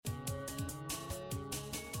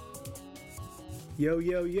Yo,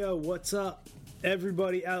 yo, yo, what's up,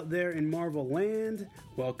 everybody out there in Marvel land?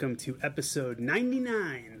 Welcome to episode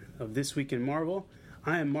 99 of This Week in Marvel.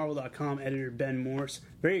 I am Marvel.com editor Ben Morse.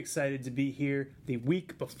 Very excited to be here the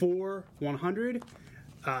week before 100.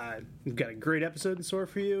 We've got a great episode in store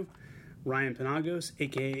for you. Ryan Penagos,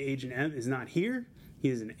 aka Agent M, is not here. He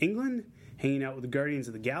is in England, hanging out with the Guardians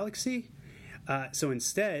of the Galaxy. So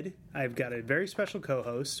instead, I've got a very special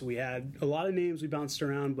co-host. We had a lot of names we bounced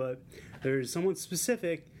around, but there's someone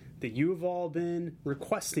specific that you have all been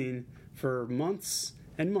requesting for months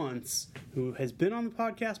and months, who has been on the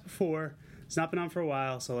podcast before. It's not been on for a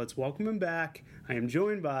while, so let's welcome him back. I am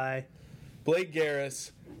joined by Blake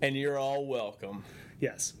Garris, and you're all welcome.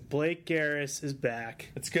 Yes, Blake Garris is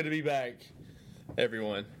back. It's good to be back,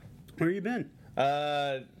 everyone. Where have you been?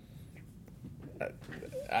 I've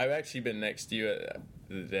actually been next to you at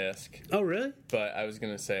the desk. Oh, really? But I was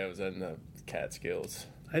going to say I was in the Catskills.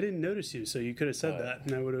 I didn't notice you, so you could have said that,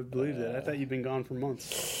 and I would have believed it. I thought you'd been gone for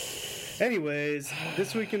months. Anyways,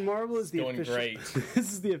 This Week in Marvel is the official. Great.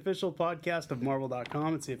 This is the official podcast of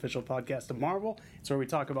Marvel.com. It's the official podcast of Marvel. It's where we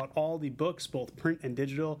talk about all the books, both print and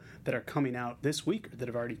digital, that are coming out this week or that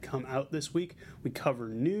have already come out this week. We cover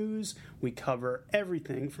news. We cover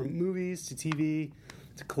everything from movies to TV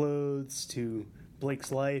to clothes to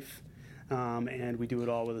Blake's life. And we do it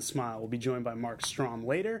all with a smile. We'll be joined by Mark Strom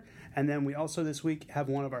later. And then we also this week have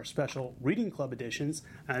one of our special Reading Club editions.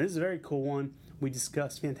 This is a very cool one. We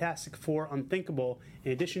discussed Fantastic Four Unthinkable.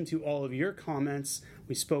 In addition to all of your comments,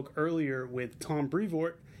 we spoke earlier with Tom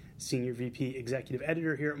Brevoort, Senior VP Executive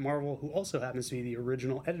Editor here at Marvel, who also happens to be the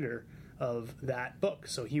original editor of that book.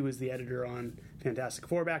 So he was the editor on Fantastic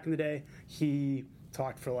Four back in the day. He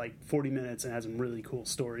talked for like 40 minutes and had some really cool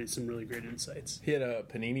stories, some really great insights. He had a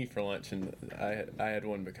panini for lunch, and I had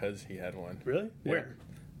one because he had one. Really? Yeah. Where?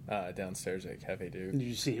 Downstairs at Cafe Dude. Did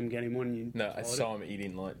you see him getting one? No, I saw him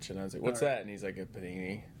eating lunch, and I was like, "What's that?" And he's like, "A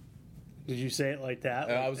panini." Did you say it like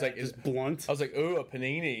that? I was like, just blunt. I was like, "Ooh, a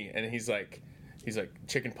panini," and he's like,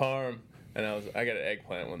 "Chicken parm," and I got an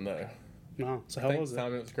eggplant one though. Wow. So how was it?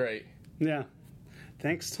 Tom, it was great. Yeah.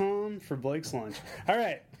 Thanks, Tom, for Blake's lunch. All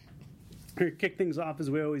right. We're going to kick things off as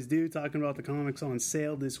we always do, talking about the comics on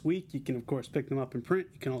sale this week. You can, of course, pick them up in print.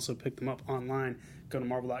 You can also pick them up online. Go to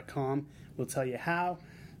Marvel.com. We'll tell you how.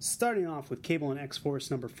 Starting off with Cable and X-Force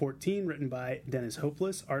number 14, written by Dennis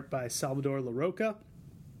Hopeless, art by Salvador Larroca.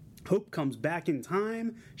 Hope comes back in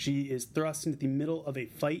time. She is thrust into the middle of a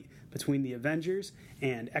fight between the Avengers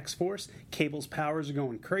and X-Force. Cable's powers are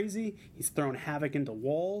going crazy. He's throwing havoc into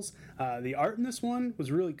walls. The art in this one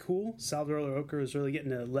was really cool. Salvador Larroca was really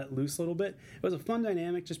getting to let loose a little bit. It was a fun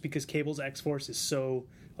dynamic just because Cable's X-Force is so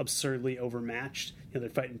absurdly overmatched. You know, they're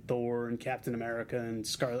fighting Thor and Captain America and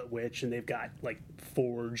Scarlet Witch, and they've got like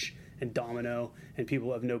Forge and Domino, and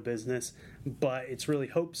people have no business. But it's really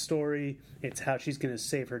Hope's story. It's how she's going to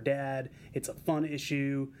save her dad. It's a fun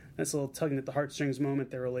issue. Nice little tugging at the heartstrings moment.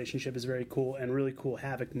 Their relationship is very cool, and really cool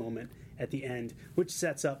Havoc moment at the end, which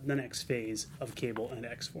sets up the next phase of Cable and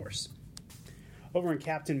X-Force. Over in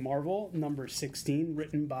Captain Marvel, number 16,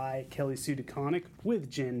 written by Kelly Sue DeConnick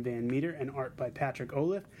with Jen Van Meter and art by Patrick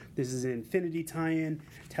Oliff. This is an Infinity tie-in.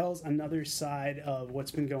 Tells another side of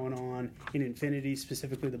what's been going on in Infinity,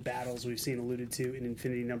 specifically the battles we've seen alluded to in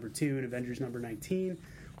Infinity number 2 and Avengers number 19.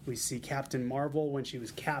 We see Captain Marvel when she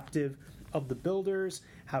was captive of the Builders,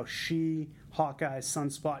 how she, Hawkeye,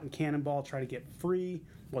 Sunspot, and Cannonball try to get free,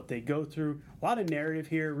 what they go through. A lot of narrative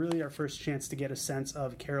here. Really our first chance to get a sense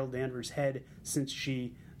of Carol Danvers' head since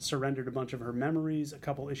she surrendered a bunch of her memories a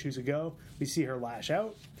couple issues ago. We see her lash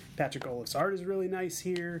out. Patrick Oliff's art is really nice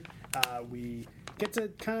here. We get to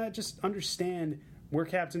kind of just understand where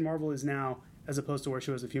Captain Marvel is now as opposed to where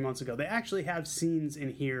she was a few months ago. They actually have scenes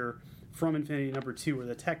in here from Infinity number 2 where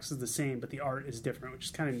the text is the same but the art is different, which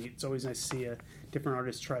is kind of neat. It's always nice to see a different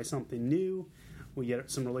artist try something new. We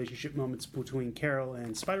get some relationship moments between Carol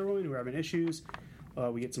and Spider-Woman who are having issues.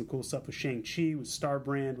 We get some cool stuff with Shang-Chi, with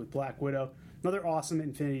Starbrand, with Black Widow. Another awesome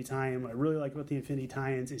Infinity tie-in. What I really like about the Infinity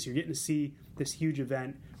tie-ins is you're getting to see this huge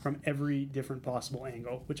event from every different possible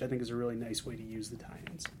angle, which I think is a really nice way to use the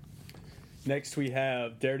tie-ins. Next we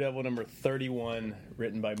have Daredevil number 31,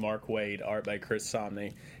 written by Mark Waid, art by Chris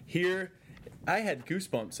Samney. Here, I had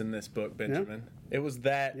goosebumps in this book, Benjamin. Yeah. It was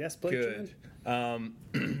that good.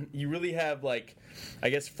 You really have, like, I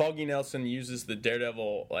guess Foggy Nelson uses the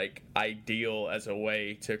Daredevil, like, ideal as a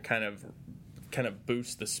way to kind of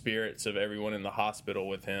boost the spirits of everyone in the hospital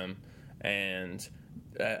with him. And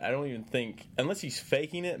I don't even think, unless he's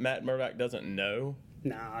faking it, Matt Murdock doesn't know.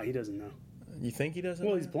 Nah, he doesn't know. You think he doesn't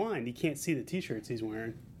Well, know? he's blind. He can't see the T-shirts he's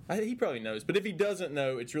wearing. He probably knows, but if he doesn't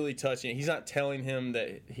know, it's really touching. He's not telling him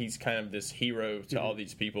that he's kind of this hero to all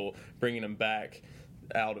these people, bringing them back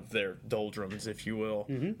out of their doldrums, if you will.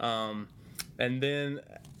 And then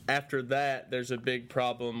after that, there's a big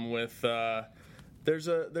problem with there's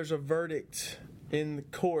a verdict in the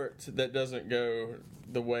court that doesn't go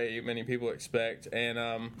the way many people expect,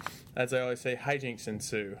 and as I always say, hijinks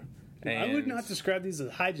ensue. I would not describe these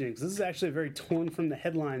as hijinks. This is actually a very torn from the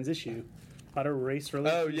headlines issue. A lot of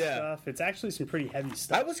race-related stuff. It's actually some pretty heavy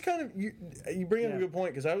stuff. I was kind of... You bring up a good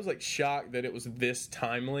point, because I was shocked that it was this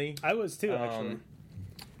timely. I was too, actually.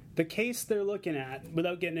 The case they're looking at,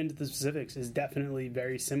 without getting into the specifics, is definitely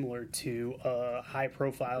very similar to a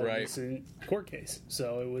high-profile recent court case.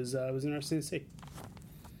 So it was interesting to see.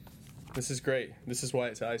 This is great. This is why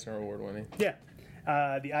it's Eisner Award winning. Yeah.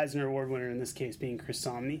 The Eisner Award winner in this case being Chris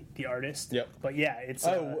Samnee, the artist. Yep. But yeah, it's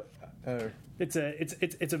a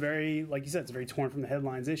very, like you said, it's a very torn from the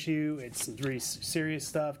headlines issue. It's very serious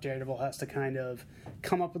stuff. Daredevil has to kind of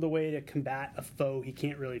come up with a way to combat a foe he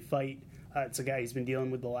can't really fight. It's a guy he's been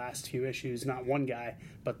dealing with the last few issues. Not one guy,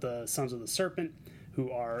 but the Sons of the Serpent,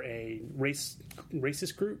 who are a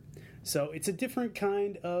racist group. So it's a different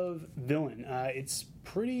kind of villain. It's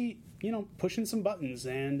pretty, pushing some buttons,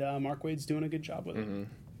 and Mark Waid's doing a good job with it.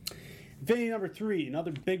 Infinity number 3,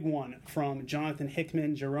 another big one from Jonathan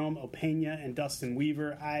Hickman, Jerome Opeña, and Dustin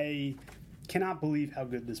Weaver. I cannot believe how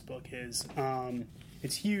good this book is.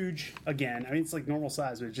 It's huge. Again, it's like normal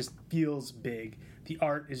size, but it just feels big. The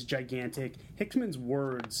art is gigantic. Hickman's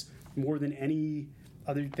words, more than any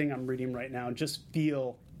other thing I'm reading right now, just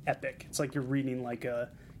feel epic. It's like you're reading like a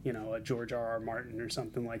George R.R. Martin or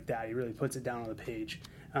something like that. He really puts it down on the page.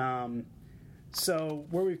 So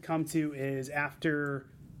where we've come to is after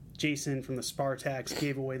Jason from the Spartax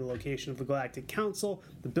gave away the location of the Galactic Council,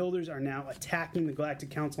 the Builders are now attacking the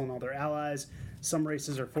Galactic Council and all their allies. Some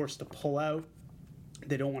races are forced to pull out.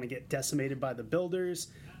 They don't want to get decimated by the Builders,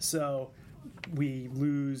 so we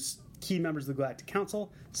lose key members of the Galactic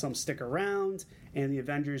Council. Some stick around, and the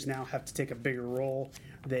Avengers now have to take a bigger role.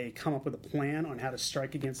 They come up with a plan on how to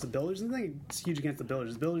strike against the Builders, and I think it's huge against the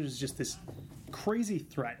Builders. The Builders is just this crazy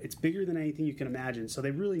threat. It's bigger than anything you can imagine, so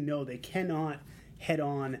they really know they cannot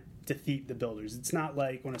head-on defeat the Builders. It's not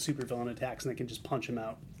like when a supervillain attacks and they can just punch him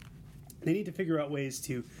out. They need to figure out ways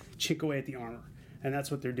to chink away at the armor, and that's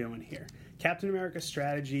what they're doing here. Captain America's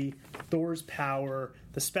strategy, Thor's power,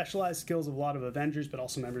 the specialized skills of a lot of Avengers, but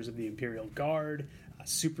also members of the Imperial Guard,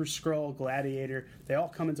 Super Skrull, Gladiator, they all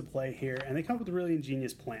come into play here, and they come up with a really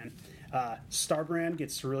ingenious plan. Starbrand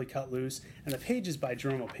gets to really cut loose, and the pages by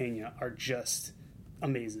Jerome Opeña are just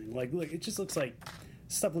amazing. Like, it just looks like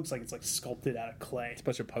it's like sculpted out of clay. It's a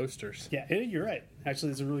bunch of posters. Yeah, you're right.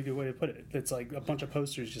 Actually, it's a really good way to put it. It's like a bunch of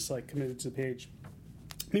posters just like committed to the page.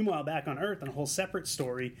 Meanwhile, back on Earth, on a whole separate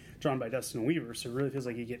story drawn by Dustin Weaver, so it really feels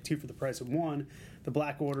like you get two for the price of one. The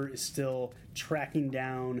Black Order is still tracking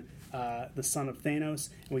down the son of Thanos,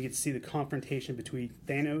 and we get to see the confrontation between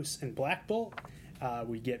Thanos and Black Bolt.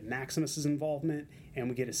 We get Maximus's involvement, and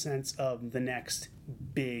we get a sense of the next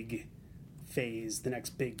big phase, the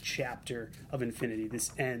next big chapter of Infinity.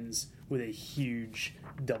 This ends with a huge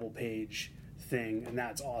double-page thing, and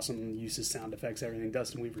that's awesome. Uses sound effects, everything.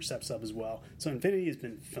 Dustin Weaver steps up as well. So Infinity has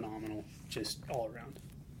been phenomenal, just all around.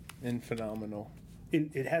 Phenomenal.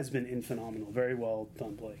 It has been phenomenal. Very well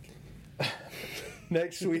done, Blake.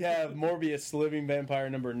 Next, we have Morbius, Living Vampire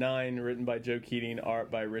number 9, written by Joe Keating, art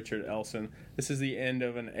by Richard Elson. This is the end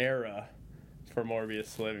of an era for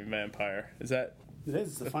Morbius, Living Vampire. Is that it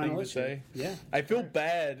is the final thing issue. To say? Yeah. I feel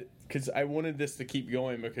bad because I wanted this to keep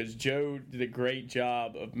going because Joe did a great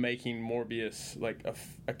job of making Morbius like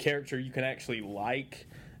a character you can actually like,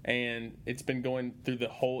 and it's been going through the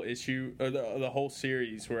whole issue or the whole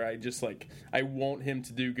series where I want him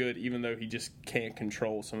to do good even though he just can't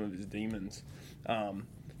control some of his demons.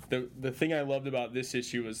 The thing I loved about this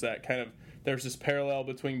issue was that kind of there's this parallel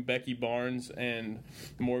between Becky Barnes and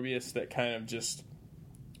Morbius that kind of just,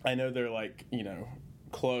 I know they're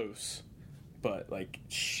close, but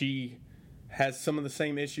she has some of the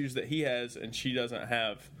same issues that he has, and she doesn't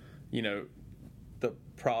have, the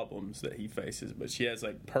problems that he faces, but she has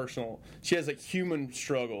human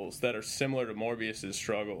struggles that are similar to Morbius's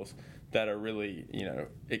struggles that are really,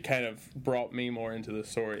 it kind of brought me more into the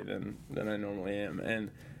story than I normally am.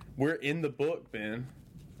 And we're in the book, Ben.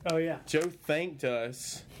 Oh, yeah. Joe thanked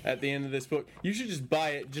us at the end of this book. You should just buy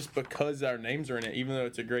it just because our names are in it, even though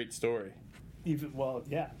it's a great story.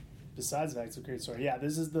 Yeah. Besides the fact it's a great story. Yeah,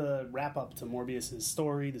 this is the wrap-up to Morbius's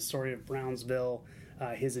story, the story of Brownsville,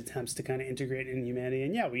 his attempts to kind of integrate in humanity.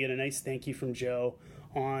 And, yeah, we get a nice thank you from Joe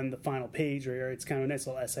on the final page where it's kind of a nice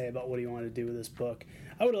little essay about what he wanted to do with this book.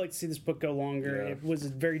 I would have liked to see this book go longer. Yeah. It was a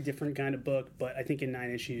very different kind of book, but I think in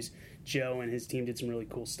 9 issues, Joe and his team did some really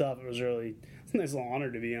cool stuff. It's a nice little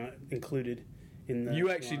honor to be included in the. You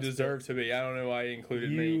actually deserve to be. I don't know why you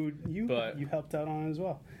included me. You helped out on it as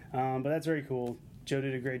well. But that's very cool. Joe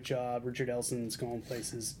did a great job. Richard Elson's going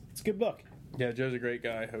places. It's a good book. Yeah, Joe's a great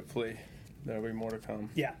guy. Hopefully there'll be more to come.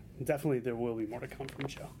 Yeah, definitely there will be more to come from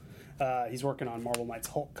Joe. He's working on Marvel Knights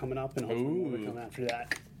Hulk coming up, and hopefully more to come after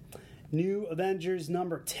that. New Avengers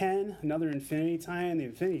number 10, another Infinity tie-in. The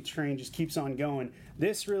Infinity train just keeps on going.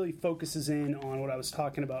 This really focuses in on what I was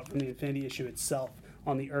talking about from the Infinity issue itself,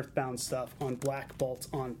 on the Earthbound stuff, on Black Bolt,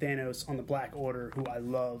 on Thanos, on the Black Order, who I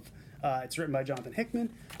love. It's written by Jonathan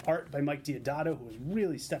Hickman, art by Mike Deodato, who is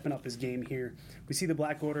really stepping up his game here. We see the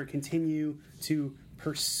Black Order continue to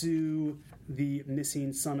pursue the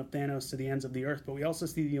missing son of Thanos to the ends of the earth, but we also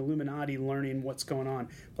see the Illuminati learning what's going on.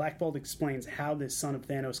 Black Bolt explains how this son of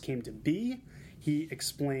Thanos came to be. He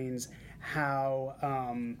explains how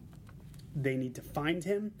they need to find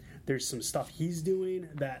him. There's some stuff he's doing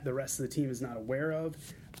that the rest of the team is not aware of.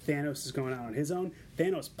 Thanos is going out on his own.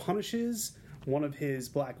 Thanos punishes one of his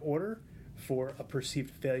Black Order for a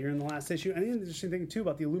perceived failure in the last issue. I think the interesting thing, too,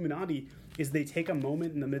 about the Illuminati is they take a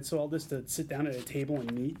moment in the midst of all this to sit down at a table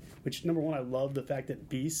and meet, which, number one, I love the fact that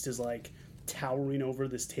Beast is, like, towering over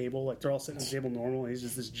this table. Like, they're all sitting at the table normal, and he's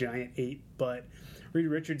just this giant ape. But Reed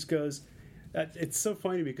Richards goes... it's so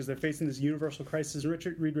funny because they're facing this universal crisis.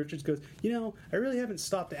 Reed Richards goes, I really haven't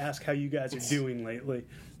stopped to ask how you guys are doing lately,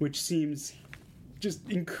 which seems just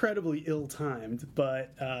incredibly ill-timed.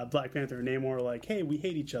 But Black Panther and Namor are like, hey, we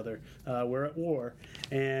hate each other. We're at war.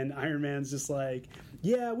 And Iron Man's just like,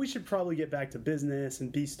 yeah, we should probably get back to business.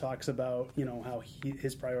 And Beast talks about, how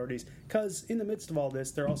his priorities. Because in the midst of all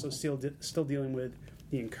this, they're also still dealing with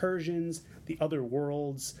the incursions, the other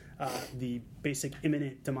worlds, the basic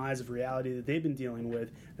imminent demise of reality that they've been dealing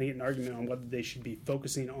with. They get an argument on whether they should be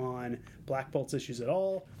focusing on Black Bolt's issues at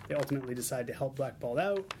all. They ultimately decide to help Black Bolt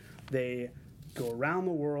out. They go around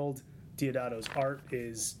the world. Deodato's art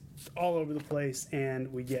is all over the place,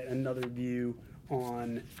 and we get another view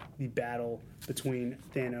on the battle between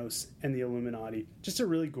Thanos and the Illuminati. Just a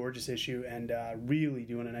really gorgeous issue, and really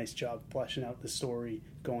doing a nice job fleshing out the story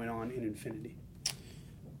going on in Infinity.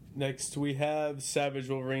 Next, we have Savage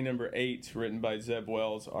Wolverine number 8, written by Zeb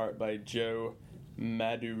Wells, art by Joe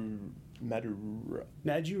Madureira.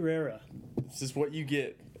 This is what you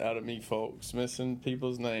get out of me, folks, missing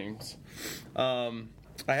people's names.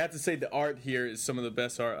 I have to say the art here is some of the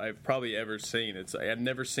best art I've probably ever seen. I've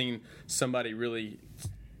never seen somebody really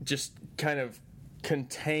just kind of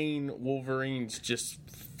contain Wolverine's just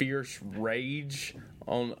fierce rage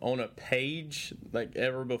on a page like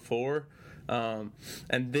ever before. And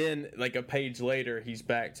then, like a page later, he's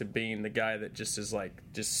back to being the guy that just is like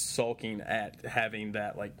just sulking at having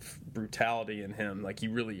that like brutality in him. Like he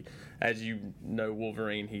really, as you know,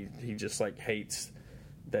 Wolverine, he just like hates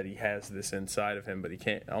that he has this inside of him, but he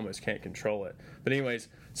almost can't control it. But anyways,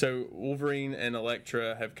 so Wolverine and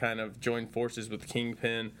Elektra have kind of joined forces with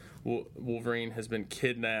Kingpin. Wolverine has been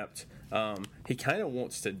kidnapped. He kind of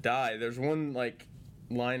wants to die. There's one like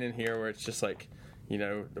line in here where it's just like,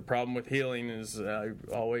 the problem with healing is I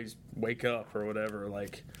always wake up or whatever.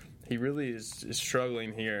 Like, he really is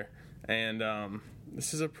struggling here. And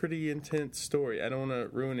this is a pretty intense story. I don't want to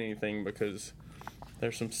ruin anything because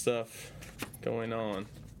there's some stuff going on.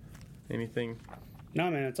 Anything? No,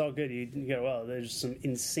 man, it's all good. You got there's some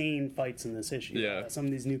insane fights in this issue. Yeah. Some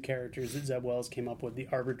of these new characters that Zeb Wells came up with, the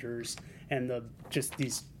Arbiters, and just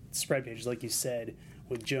these spread pages, like you said,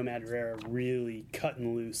 with Joe Madureira really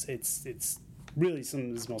cutting loose. It's really some of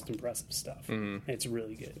his most impressive stuff. Mm-hmm. It's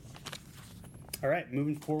really good. All right,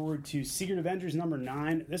 moving forward to Secret Avengers number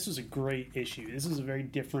 9. This was a great issue. This is a very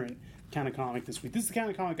different kind of comic this week. This is the kind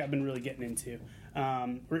of comic I've been really getting into.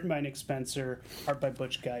 Written by Nick Spencer, art by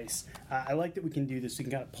Butch Guice. I like that we can do this. We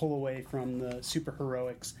can kind of pull away from the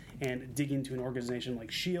superheroics and dig into an organization like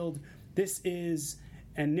S.H.I.E.L.D.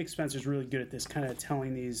 And Nick Spencer's really good at this, kind of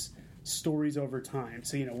telling these stories over time.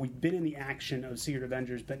 So, we've been in the action of Secret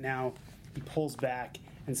Avengers, but now he pulls back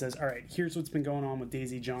and says, all right, here's what's been going on with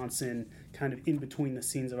Daisy Johnson kind of in between the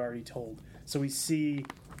scenes I've already told. So we see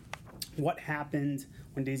what happened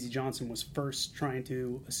when Daisy Johnson was first trying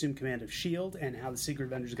to assume command of S.H.I.E.L.D. and how the Secret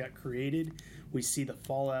Avengers got created. We see the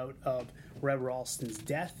fallout of Red Ralston's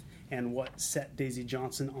death and what set Daisy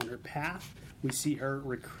Johnson on her path. We see her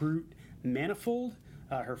recruit Manifold,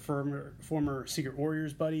 her former Secret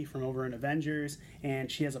Warriors buddy from over in Avengers, and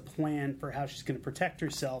she has a plan for how she's going to protect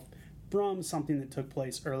herself from something that took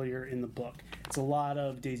place earlier in the book. It's a lot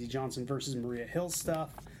of Daisy Johnson versus Maria Hill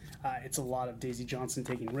stuff. It's a lot of Daisy Johnson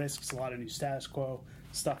taking risks, a lot of new status quo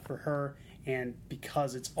stuff for her, and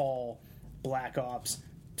because it's all Black Ops,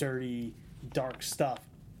 dirty, dark stuff,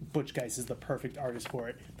 Butch Geist is the perfect artist for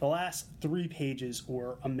it. The last 3 pages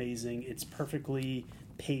were amazing. It's perfectly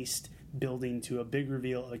paced, building to a big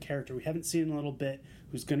reveal of a character we haven't seen in a little bit,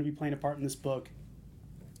 who's going to be playing a part in this book.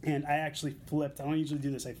 And I actually flipped. I don't usually do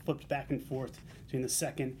this. I flipped back and forth between the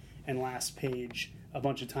second and last page a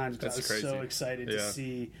bunch of times because I was crazy. so excited to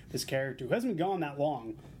see this character who hasn't been gone that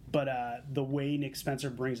long. But the way Nick Spencer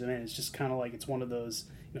brings him in, it's just kind of like it's one of those,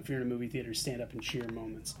 if you're in a movie theater, stand up and cheer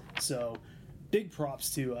moments. So big props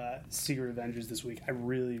to Secret Avengers this week. I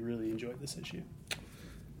really, really enjoyed this issue.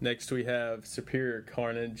 Next we have Superior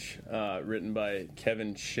Carnage, written by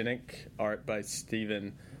Kevin Shinnick, art by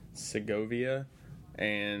Steven Segovia.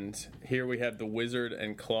 And here we have the Wizard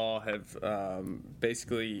and Claw have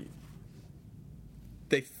basically,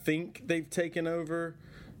 they think they've taken over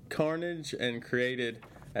Carnage and created,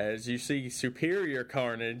 as you see, Superior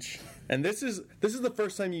Carnage. And this is the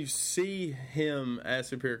first time you see him as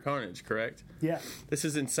Superior Carnage, correct? Yeah. This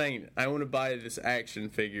is insane. I want to buy this action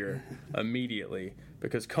figure immediately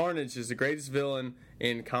because Carnage is the greatest villain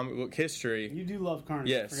in comic book history. You do love Carnage.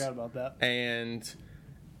 Yes. I forgot about that. And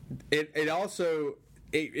it also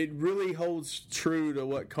it really holds true to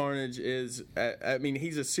what Carnage is. I mean,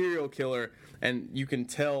 he's a serial killer, and you can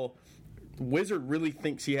tell Wizard really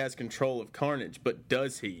thinks he has control of Carnage, but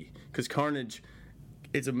does he? Because Carnage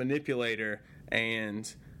is a manipulator,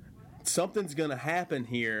 and something's going to happen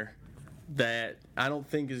here that I don't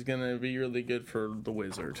think is going to be really good for the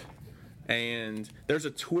Wizard. And there's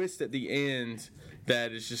a twist at the end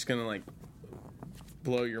that is just going to, like,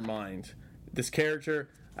 blow your mind. This character,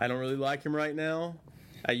 I don't really like him right now.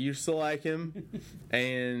 I used to like him,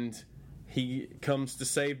 and he comes to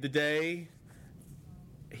save the day.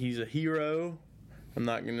 He's a hero. I'm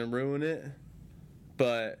not going to ruin it,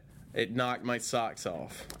 but it knocked my socks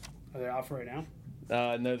off. Are they off right now?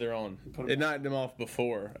 No, they're on. It knocked them off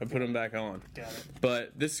before. I put them back on. Got it.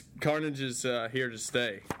 But this Carnage is here to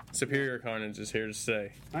stay. Superior Carnage is here to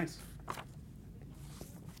stay. Nice.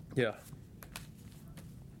 Yeah.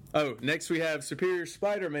 Oh, next we have Superior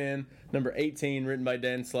Spider-Man, number 18, written by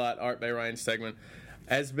Dan Slott, art by Ryan Stegman.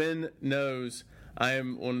 As Ben knows, I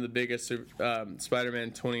am one of the biggest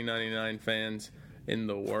Spider-Man 2099 fans in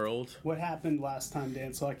the world. What happened last time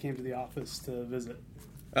Dan Slott came to the office to visit?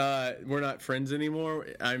 We're not friends anymore.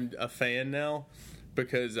 I'm a fan now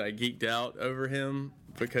because I geeked out over him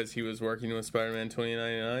because he was working with Spider-Man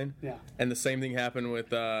 2099. Yeah. And the same thing happened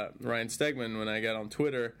with Ryan Stegman when I got on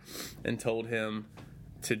Twitter and told him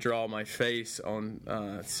to draw my face on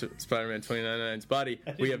Spider-Man 2099's body.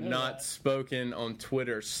 We have not spoken on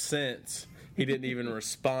Twitter since. He didn't even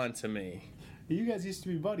respond to me. You guys used to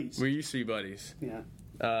be buddies. We used to be buddies. Yeah.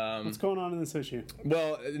 What's going on in this issue?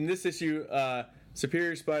 Well, in this issue,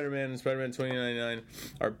 Superior Spider-Man and Spider-Man 2099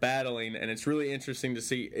 are battling, and it's really interesting to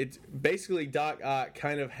see. It's basically Doc Ock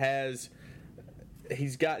kind of has,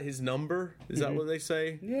 he's got his number. Is that what they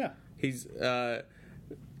say? Yeah. He's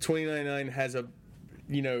 2099 has a,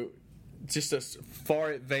 just a far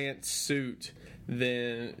advanced suit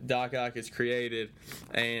than Doc Ock has created,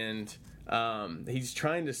 and he's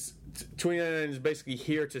trying to. 2099 is basically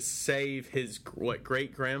here to save his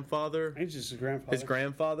great grandfather. He's just his grandfather. His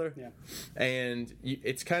grandfather. Yeah. And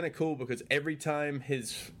it's kind of cool because every time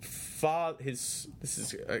his this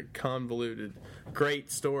is a convoluted,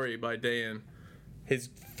 great story by Dan. His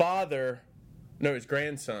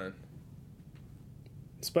grandson.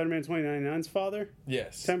 Spider-Man 2099's father?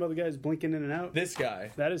 Yes. Talking about the guy who's blinking in and out? This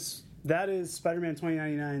guy. That is Spider-Man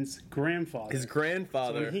 2099's grandfather. His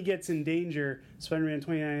grandfather. So when he gets in danger, Spider-Man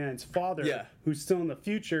 2099's father, who's still in the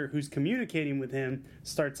future, who's communicating with him,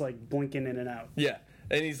 starts like blinking in and out. Yeah.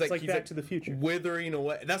 And he's like Back to the Future. Withering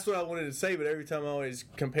away. That's what I wanted to say, but every time I always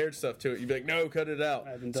compared stuff to it, you'd be like, no, cut it out.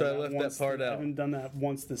 So I left that part out. I haven't done that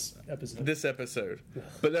once this episode.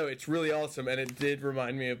 But no, it's really awesome, and it did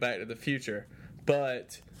remind me of Back to the Future.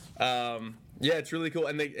 But yeah, it's really cool.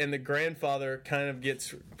 And the grandfather kind of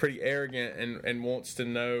gets pretty arrogant and wants to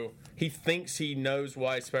know. He thinks he knows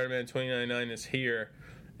why Spider-Man 2099 is here,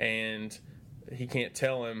 and he can't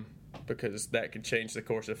tell him because that could change the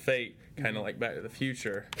course of fate, kind of like Back to the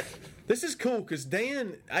Future. This is cool because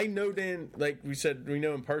Dan, I know Dan, like we said, we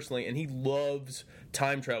know him personally, and he loves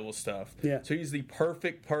time travel stuff. Yeah. So he's the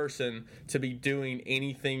perfect person to be doing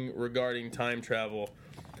anything regarding time travel.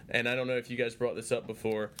 And I don't know if you guys brought this up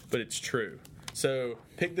before, but it's true. So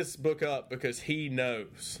pick this book up because he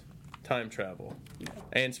knows time travel.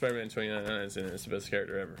 And Spider-Man 2099 is in it. It's the best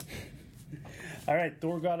character ever. All right,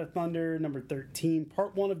 Thor God of Thunder, number 13,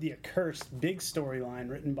 part 1 of the Accursed, big storyline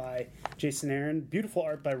written by Jason Aaron. Beautiful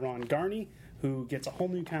art by Ron Garney, who gets a whole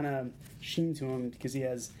new kind of sheen to him because he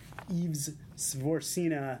has Yves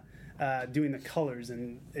Svorcina doing the colors,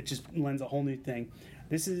 and it just lends a whole new thing.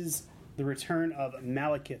 This is the return of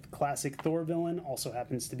Malekith, classic Thor villain, also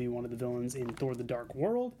happens to be one of the villains in Thor the Dark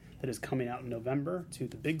World that is coming out in November to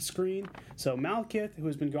the big screen. So Malekith, who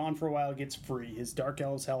has been gone for a while, gets free. His Dark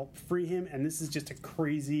Elves help free him, and this is just a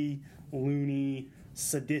crazy, loony,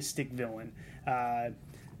 sadistic villain.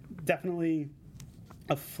 Definitely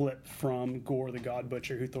a flip from Gore the God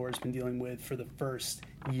Butcher, who Thor has been dealing with for the first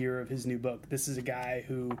year of his new book. This is a guy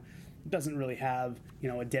who doesn't really have,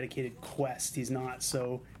 a dedicated quest. He's not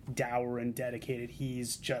so dour and dedicated.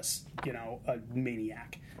 He's just, a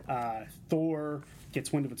maniac. Thor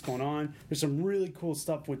gets wind of what's going on. There's some really cool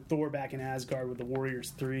stuff with Thor back in Asgard with the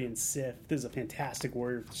Warriors 3 and Sif. This is a fantastic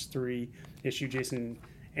Warriors 3 issue. Jason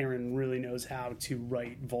Aaron really knows how to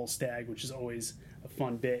write Volstagg, which is always a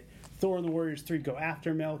fun bit. Thor and the Warriors 3 go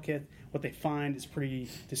after Malekith. What they find is pretty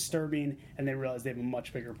disturbing, and they realize they have a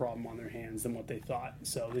much bigger problem on their hands than what they thought.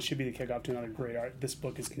 So this should be the kickoff to another great art. This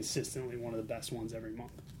book is consistently one of the best ones every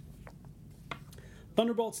month.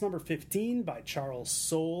 Thunderbolts number 15 by Charles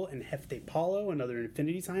Soule and Hefte Paulo, another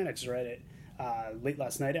Infinity tie-in. I just read it late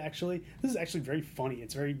last night, actually. This is actually very funny.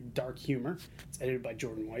 It's very dark humor. It's edited by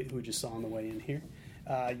Jordan White, who we just saw on the way in here.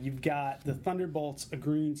 You've got the Thunderbolts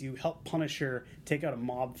agreeing to help Punisher take out a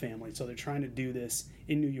mob family. So they're trying to do this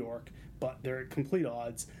in New York, but they're at complete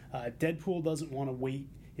odds. Deadpool doesn't want to wait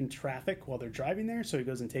in traffic while they're driving there, so he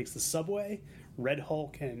goes and takes the subway. Red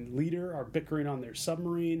Hulk and Leader are bickering on their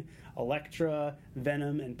submarine. Elektra,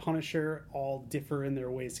 Venom, and Punisher all differ in their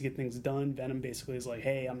ways to get things done. Venom basically is like,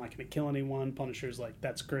 hey, I'm not going to kill anyone. Punisher's like,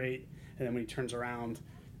 that's great. And then when he turns around,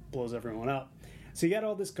 blows everyone up. So you got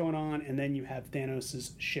all this going on, and then you have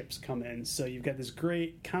Thanos' ships come in. So you've got this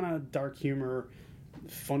great kind of dark humor,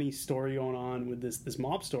 funny story going on with this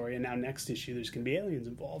mob story, and now next issue there's going to be aliens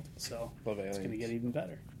involved. So it's going to get even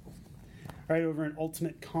better. All right, over in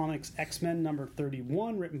Ultimate Comics, X-Men number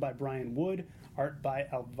 31, written by Brian Wood, art by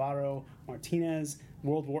Alvaro Martinez.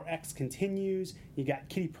 World War X continues. You got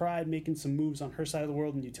Kitty Pryde making some moves on her side of the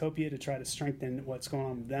world in Utopia to try to strengthen what's going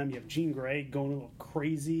on with them. You have Jean Grey going a little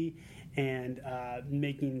crazy and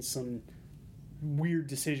making some weird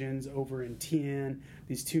decisions over in TN.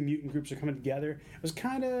 These two mutant groups are coming together. It was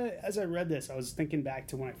kind of, as I read this, I was thinking back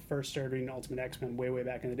to when I first started reading Ultimate X-Men way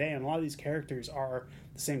back in the day, and a lot of these characters are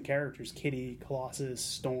the same characters: Kitty, Colossus,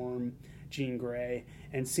 Storm, Jean Grey,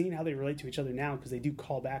 and seeing how they relate to each other now, because they do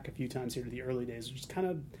call back a few times here to the early days, which is kind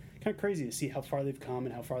of crazy to see how far they've come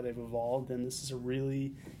and how far they've evolved. And this is a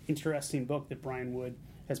really interesting book that Brian Wood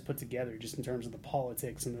has put together, just in terms of the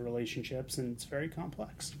politics and the relationships, and it's very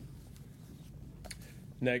complex.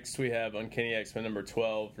 Next, we have Uncanny X-Men number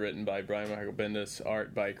 12, written by Brian Michael Bendis,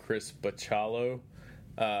 art by Chris Bachalo.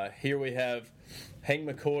 Here we have Hank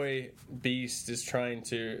McCoy. Beast is trying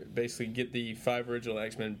to basically get the 5 original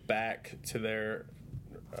X-Men back to their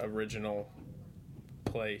original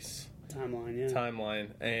place.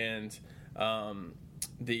 Timeline. And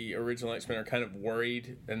the original X-Men are kind of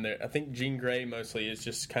worried. And I think Jean Grey mostly is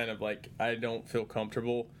just kind of like, I don't feel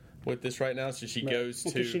comfortable with this right now, so she goes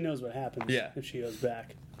to... Because she knows what happens if she goes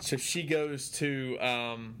back. So she goes to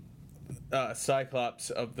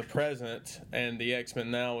Cyclops of the present and the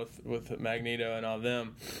X-Men now with Magneto and all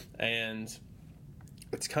them. And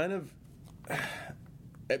it's kind of...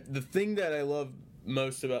 The thing that I love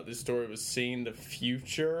most about this story was seeing the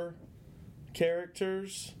future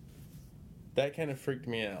characters. That kind of freaked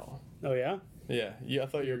me out. Oh, yeah? Yeah, I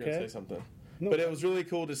thought you were going to say something. No, but it was really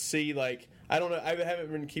cool to see, like... I don't know. I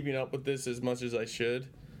haven't been keeping up with this as much as I should,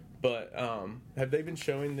 but have they been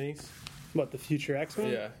showing these? What, the future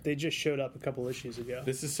X-Men? Yeah. They just showed up a couple issues ago.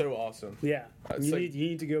 This is so awesome. Yeah. You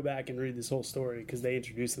need to go back and read this whole story because they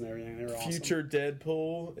introduced them and everything. They were awesome. Future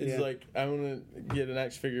Deadpool is like, I want to get an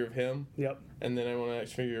action figure of him. Yep. And then I want an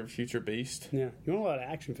action figure of Future Beast. Yeah. You want a lot of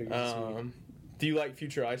action figures this week. Do you like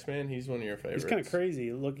Future Iceman? He's one of your favorites. He's kind of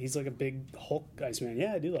crazy. Look, he's like a big Hulk Iceman.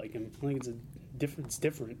 Yeah, I do like him. I think it's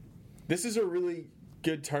different. This is a really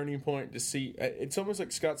good turning point to see. It's almost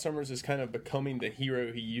like Scott Summers is kind of becoming the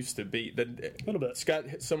hero he used to be. A little bit. Scott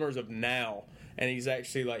Summers of now, and he's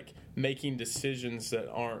actually like making decisions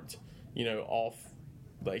that aren't, off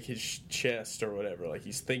like his chest or whatever. Like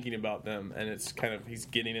he's thinking about them, and it's kind of he's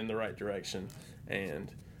getting in the right direction.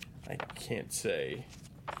 And I can't say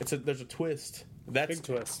there's a twist. That's big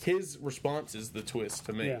twist. His response is the twist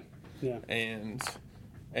to me. Yeah. And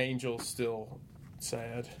Angel's still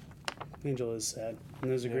sad. Angel is sad.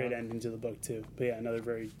 And there's a great ending to the book, too. But yeah, another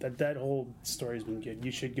very... That whole story's been good.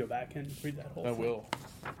 You should go back and read that whole thing. I will.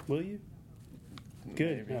 Will you?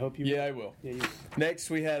 Good. Maybe. I hope you will. Yeah, I will. Yeah, you will. Next,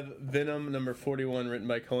 we have Venom number 41, written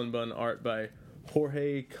by Cullen Bunn, art by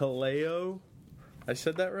Jorge Caleo. I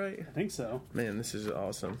said that right? I think so. Man, this is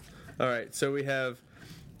awesome. All right, so we have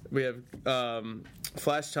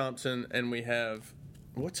Flash Thompson, and we have...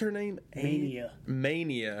 What's her name?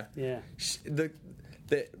 Mania. Yeah.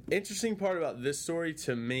 The interesting part about this story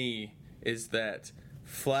to me is that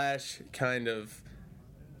Flash kind of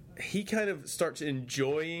starts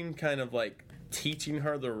enjoying kind of like teaching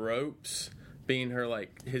her the ropes, being her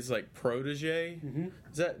like his like protege. Mm-hmm.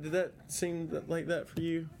 Did that seem like that for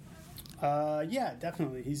you? Yeah,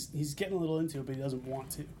 definitely. He's getting a little into it, but he doesn't want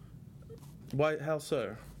to. Why? How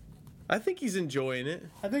so? I think he's enjoying it.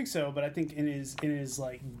 I think so, but I think in his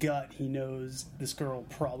like gut, he knows this girl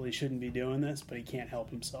probably shouldn't be doing this, but he can't help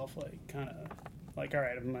himself. Like kind of like, all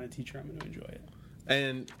right, I'm going to teach her. I'm going to enjoy it.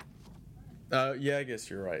 And yeah, I guess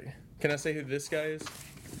you're right. Can I say who this guy is?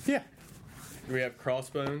 Yeah. We have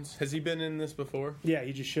Crossbones. Has he been in this before? Yeah,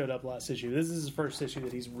 he just showed up last issue. This is his first issue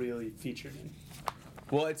that he's really featured in.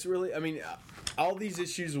 Well, it's really, I mean, all these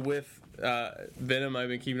issues with Venom, I've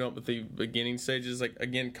been keeping up with the beginning stages. Like,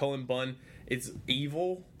 again, Cullen Bunn, it's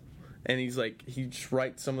evil, and he just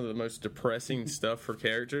writes some of the most depressing stuff for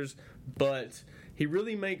characters, but he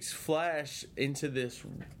really makes Flash into this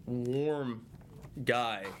warm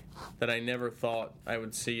guy that I never thought I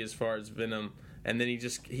would see as far as Venom. And then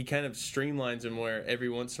he kind of streamlines him where every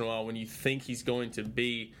once in a while, when you think he's going to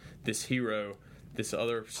be this hero, this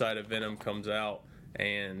other side of Venom comes out,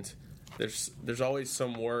 and there's always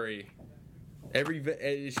some worry. Every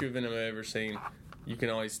issue of Venom I've ever seen, you can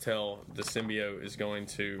always tell the symbiote is going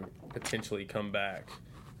to potentially come back,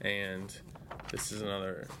 and this is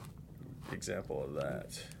another example of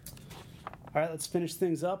that. All right, let's finish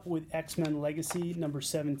things up with X-Men Legacy number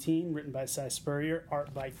 17, written by Cy Spurrier,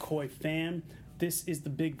 art by Koi Pham. This is the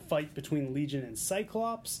big fight between Legion and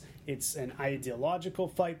Cyclops. It's an ideological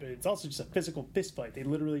fight, but it's also just a physical fist fight. They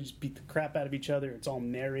literally just beat the crap out of each other. It's all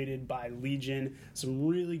narrated by Legion. Some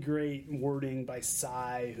really great wording by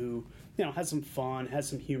Cy, who, has some fun, has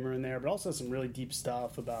some humor in there, but also some really deep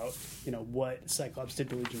stuff about, what Cyclops did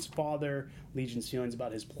to Legion's father, Legion's feelings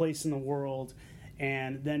about his place in the world.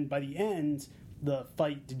 And then by the end, the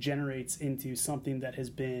fight degenerates into something that has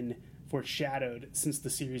been foreshadowed since the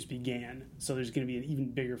series began. So there's going to be an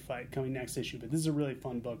even bigger fight coming next issue. But this is a really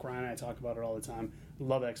fun book. Ryan and I talk about it all the time.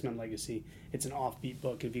 Love X-Men Legacy. It's an offbeat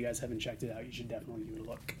book. If you guys haven't checked it out, you should definitely give it a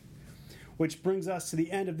look. Which brings us to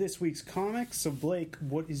the end of this week's comics. So Blake,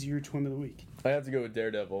 what is your twin of the week? I have to go with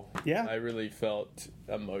Daredevil. Yeah? I really felt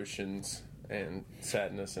emotions and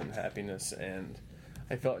sadness and happiness, and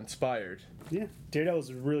I felt inspired. Yeah, Daredevil is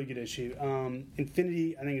a really good issue.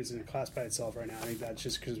 Infinity, I think, is in a class by itself right now. I think that's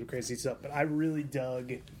just because of crazy stuff. But I really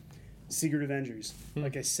dug Secret Avengers.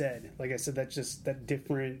 Like I said, that's just that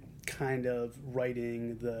different kind of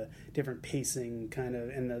writing, the different pacing kind of,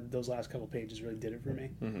 and those last couple pages really did it for me.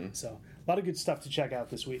 Mm-hmm. So a lot of good stuff to check out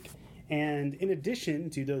this week. And in addition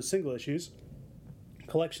to those single issues,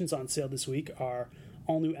 collections on sale this week are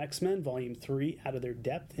All New X-Men Volume 3, Out of Their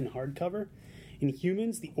Depth in hardcover,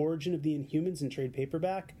 Inhumans, The Origin of the Inhumans in trade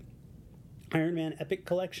paperback, Iron Man Epic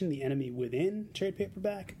Collection, The Enemy Within, trade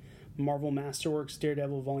paperback, Marvel Masterworks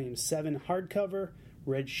Daredevil Volume 7 hardcover,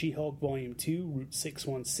 Red She-Hulk Volume 2, Route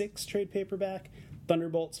 616 trade paperback,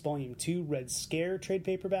 Thunderbolts Volume 2, Red Scare trade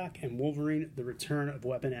paperback, and Wolverine, The Return of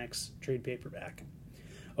Weapon X trade paperback.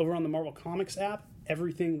 Over on the Marvel Comics app,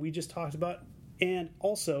 everything we just talked about, and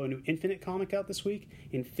also a new Infinite comic out this week,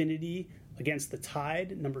 Infinity Against the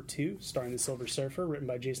Tide, number 2, starring the Silver Surfer, written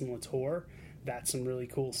by Jason Latour. That's some really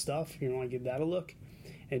cool stuff. You want to give that a look.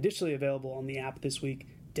 And additionally available on the app this week,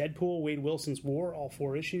 Deadpool, Wade Wilson's War, all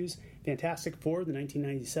 4 issues. Fantastic Four, the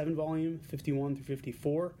 1997 volume, 51 through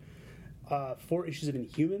 54. 4 issues of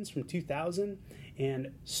Inhumans from 2000.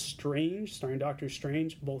 And Strange, starring Doctor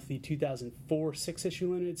Strange, both the 2004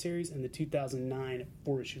 6-issue limited series and the 2009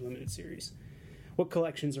 4-issue limited series. What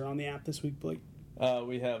collections are on the app this week, Blake?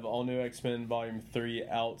 We have All New X-Men Volume 3,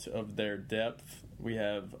 Out of Their Depth. We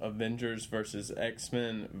have Avengers vs.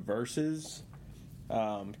 X-Men Versus.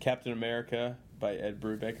 Captain America by Ed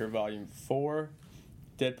Brubaker Volume 4.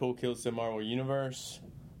 Deadpool Kills the Marvel Universe.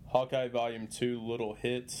 Hawkeye Volume 2, Little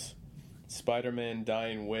Hits. Spider-Man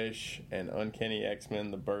Dying Wish. And Uncanny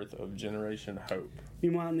X-Men, The Birth of Generation Hope.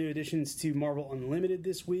 Meanwhile, new additions to Marvel Unlimited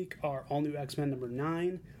this week are All New X-Men number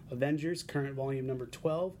 9, Avengers, current volume number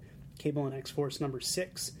 12, Cable and X-Force number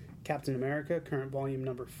 6, Captain America, current volume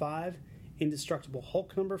number 5, Indestructible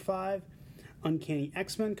Hulk number 5, Uncanny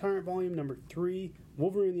X-Men current volume number 3,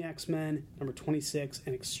 Wolverine the X-Men number 26,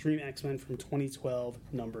 and Extreme X-Men from 2012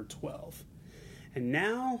 number 12. And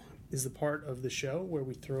now is the part of the show where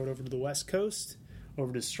we throw it over to the West Coast,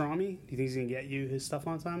 over to Strami. Do you think he's going to get you his stuff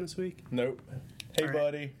on time this week? Nope. Hey,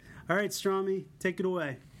 buddy. All right, Strami, take it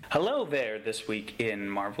away. Hello there. This week in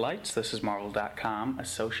Marvelites, this is Marvel.com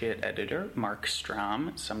Associate Editor Mark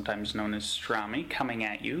Strom, sometimes known as Strami, coming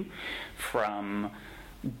at you from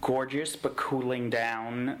gorgeous but cooling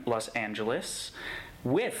down Los Angeles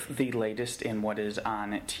with the latest in what is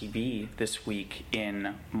on TV this week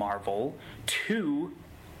in Marvel. 2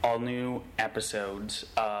 all-new episodes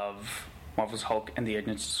of Marvel's Hulk and the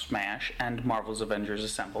Agents of Smash and Marvel's Avengers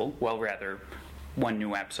Assemble. Well, rather, 1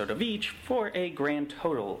 new episode of each for a grand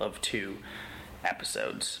total of 2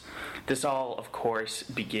 episodes. This all, of course,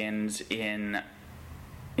 begins in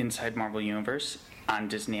Inside Marvel Universe on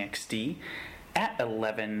Disney XD at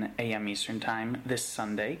 11 a.m. Eastern Time this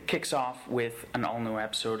Sunday. Kicks off with an all-new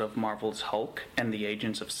episode of Marvel's Hulk and the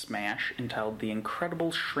Agents of Smash entitled The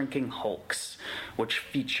Incredible Shrinking Hulks, which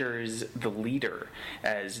features the leader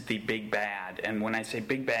as the big bad. And when I say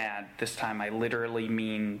big bad, this time I literally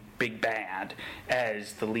mean big bad,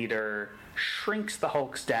 as the leader shrinks the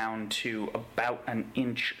Hulks down to about an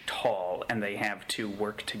inch tall, and they have to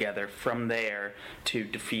work together from there to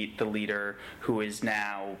defeat the leader, who is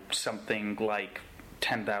now something like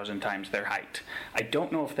 10,000 times their height. I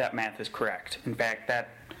don't know if that math is correct. In fact, that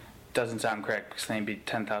doesn't sound correct because they'd be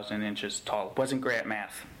 10,000 inches tall. It wasn't great at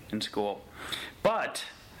math in school. But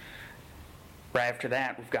right after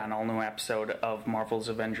that, we've got an all-new episode of Marvel's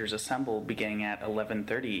Avengers Assemble beginning at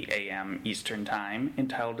 11:30 a.m. Eastern Time,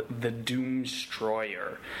 entitled The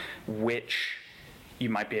Doomstroyer, which, you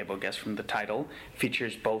might be able to guess from the title,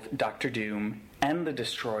 features both Doctor Doom and the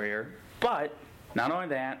Destroyer. But not only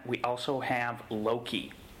that, we also have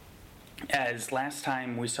Loki. As last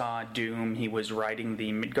time we saw Doom, he was riding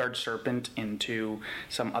the Midgard Serpent into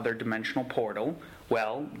some other dimensional portal.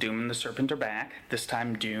 Well, Doom and the Serpent are back. This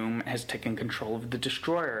time Doom has taken control of the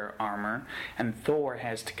Destroyer armor, and Thor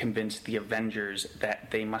has to convince the Avengers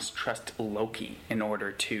that they must trust Loki in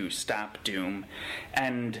order to stop Doom.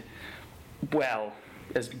 And, well,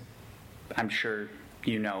 as I'm sure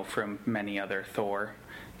you know from many other Thor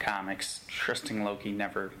comics, trusting Loki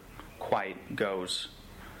never quite goes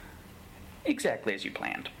exactly as you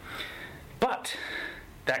planned. But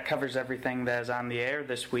that covers everything that is on the air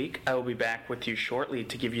this week. I will be back with you shortly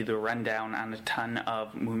to give you the rundown on a ton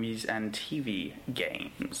of movies and TV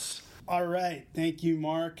games. All right. Thank you,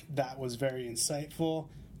 Mark. That was very insightful.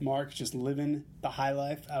 Mark just living the high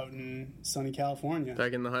life out in sunny California.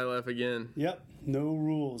 Back in the high life again. Yep. No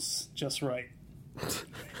rules. Just right.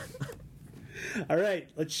 All right,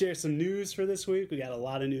 let's share some news for this week. We got a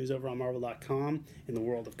lot of news over on Marvel.com in the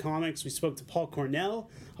world of comics. We spoke to Paul Cornell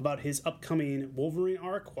about his upcoming Wolverine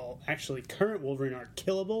arc, well, actually current Wolverine arc,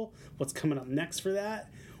 Killable, what's coming up next for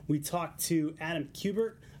that. We talked to Adam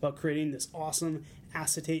Kubert about creating this awesome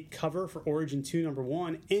acetate cover for Origin 2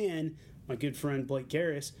 #1, and my good friend Blake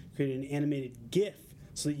Garris created an animated GIF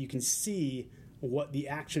so that you can see what the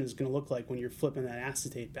action is going to look like when you're flipping that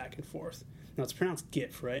acetate back and forth. Now, it's pronounced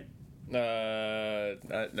GIF, right?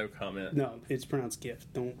 No comment. No, it's pronounced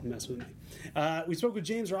GIF. Don't mess with me. We spoke with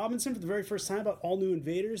James Robinson for the very first time about All New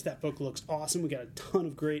Invaders. That book looks awesome. We got a ton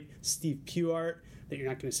of great Steve Pugh art that you're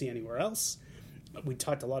not going to see anywhere else. We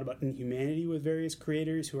talked a lot about Inhumanity with various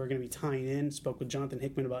creators who are going to be tying in. Spoke with Jonathan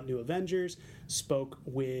Hickman about New Avengers. Spoke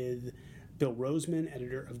with Bill Roseman,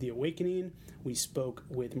 editor of The Awakening. We spoke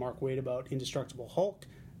with Mark Waid about Indestructible Hulk.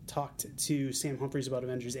 Talked to Sam Humphries about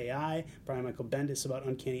Avengers AI, Brian Michael Bendis about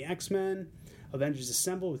Uncanny X-Men, Avengers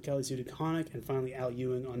Assemble with Kelly Sue DeConnick, and finally Al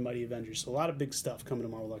Ewing on Mighty Avengers. So a lot of big stuff coming to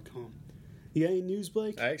Marvel.com. You got any news,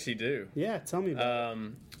 Blake? I actually do. Yeah, tell me about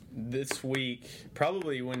it. This week,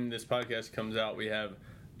 probably when this podcast comes out, we have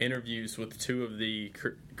interviews with 2 of the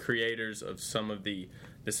creators of some of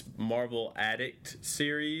this Marvel Addict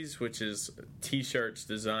series, which is T-shirts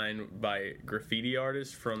designed by graffiti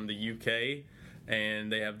artists from the UK.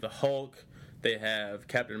 And they have the Hulk, they have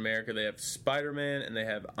Captain America, they have Spider-Man, and they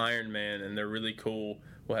have Iron Man, and they're really cool.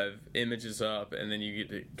 We'll have images up, and then you get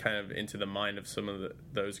to kind of into the mind of some of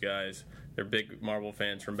those guys. They're big Marvel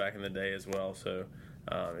fans from back in the day as well, so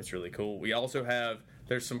it's really cool. We also have,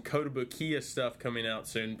 there's some Kotobukiya stuff coming out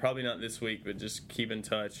soon, probably not this week, but just keep in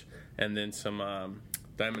touch, and then some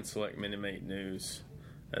Diamond Select Minimate news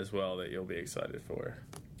as well that you'll be excited for.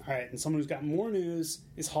 All right, and someone who's got more news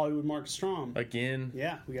is Hollywood Mark Strom. Again?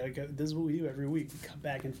 Yeah, we gotta go. This is what we do every week. We cut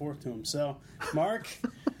back and forth to him. So, Mark,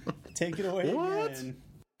 take it away again.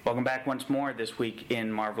 Welcome back once more this week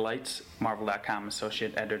in Marvelites. Marvel.com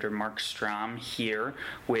associate editor Mark Strom here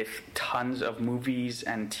with tons of movies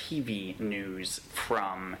and TV news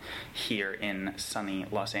from here in sunny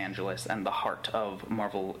Los Angeles and the heart of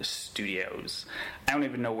Marvel Studios. I don't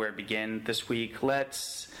even know where to begin this week.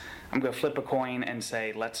 I'm going to flip a coin and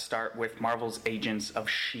say let's start with Marvel's Agents of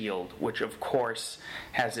S.H.I.E.L.D., which of course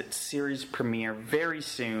has its series premiere very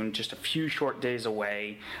soon, just a few short days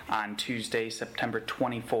away, on Tuesday, September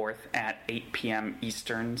 24th at 8 p.m.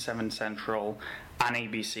 Eastern, 7 Central on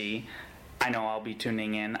ABC. I know I'll be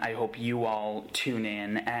tuning in. I hope you all tune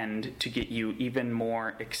in. And to get you even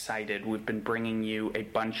more excited, we've been bringing you a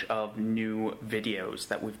bunch of new videos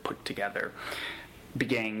that we've put together,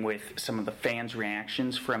 beginning with some of the fans'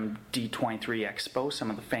 reactions from D23 Expo. Some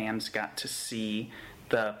of the fans got to see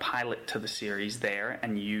the pilot to the series there,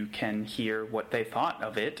 and you can hear what they thought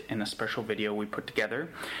of it in a special video we put together.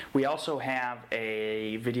 We also have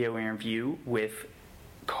a video interview with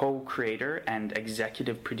co-creator and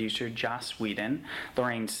executive producer Joss Whedon.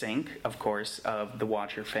 Lorraine Sink, of course, of The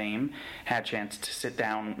Watcher fame, had a chance to sit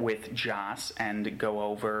down with Joss and go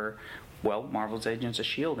over Marvel's Agents of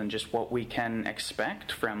S.H.I.E.L.D. and just what we can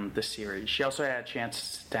expect from the series. She also had a chance to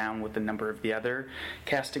sit down with a number of the other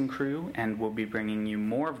casting crew, and we'll be bringing you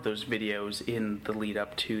more of those videos in the lead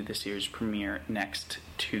up to the series premiere next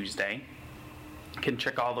Tuesday. You can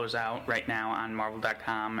check all those out right now on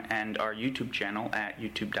Marvel.com and our YouTube channel at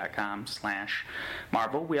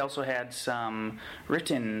youtube.com/Marvel. We also had some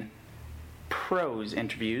written prose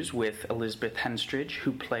interviews with Elizabeth Henstridge,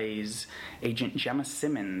 who plays Agent Gemma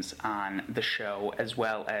Simmons on the show, as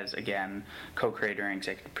well as, again, co-creator and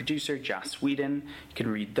executive producer Joss Whedon. You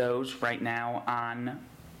can read those right now on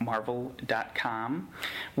Marvel.com.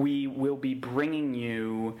 We will be bringing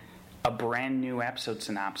you a brand new episode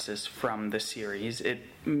synopsis from the series. It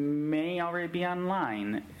may already be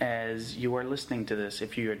online as you are listening to this,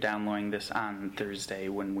 if you are downloading this on Thursday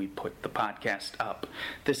when we put the podcast up.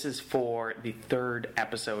 This is for the third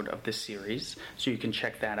episode of this series, so you can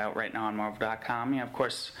check that out right now on Marvel.com. And of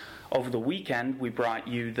course, over the weekend, we brought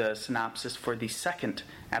you the synopsis for the second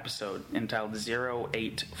episode, entitled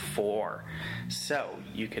 084. So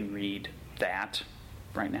you can read that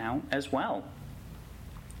right now as well.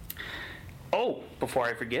 Oh, before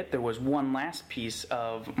I forget, there was one last piece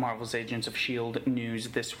of Marvel's Agents of S.H.I.E.L.D. news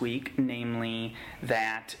this week, namely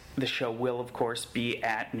that the show will, of course, be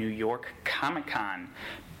at New York Comic-Con.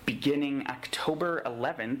 Beginning October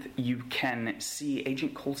 11th, you can see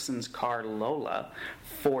Agent Coulson's car Lola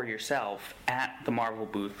for yourself at the Marvel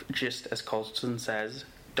booth, just as Coulson says,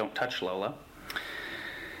 don't touch Lola.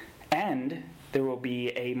 And there will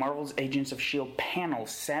be a Marvel's Agents of S.H.I.E.L.D. panel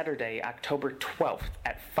Saturday, October 12th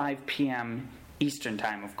at 5 p.m. Eastern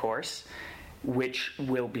Time, of course, which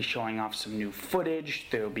will be showing off some new footage.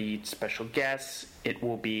 There will be special guests. It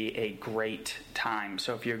will be a great time.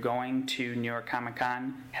 So if you're going to New York Comic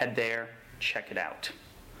Con, head there, check it out.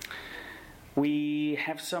 We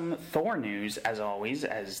have some Thor news, as always,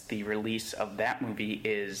 as the release of that movie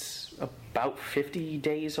is about 50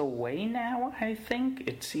 days away now, I think.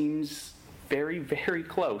 It seems very, very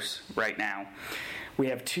close right now. We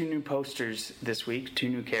have two new posters this week, two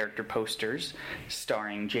new character posters,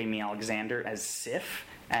 starring Jamie Alexander as Sif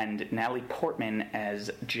and Natalie Portman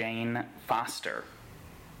as Jane Foster.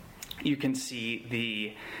 You can see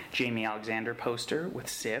the Jamie Alexander poster with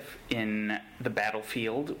Sif in the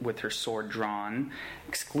battlefield with her sword drawn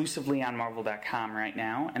exclusively on Marvel.com right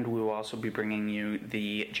now, and we will also be bringing you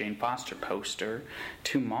the Jane Foster poster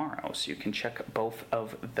tomorrow, so you can check both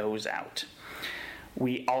of those out.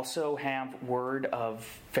 We also have word of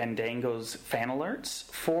Fandango's fan alerts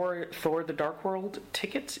for Thor the Dark World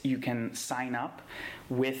tickets. You can sign up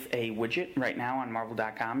with a widget right now on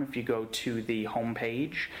Marvel.com. If you go to the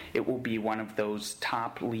homepage, it will be one of those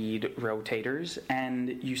top lead rotators,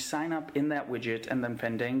 and you sign up in that widget, and then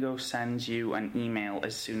Fandango sends you an email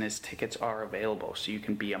as soon as tickets are available, so you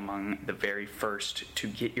can be among the very first to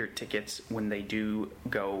get your tickets when they do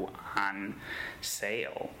go on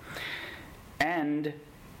sale. And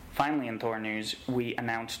finally, in Thor news, we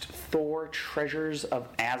announced Thor Treasures of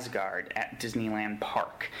Asgard at Disneyland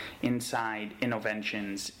Park. Inside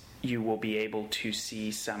Innoventions, you will be able to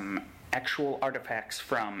see some actual artifacts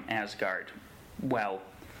from Asgard. Well,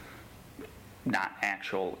 not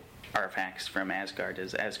actual artifacts from Asgard,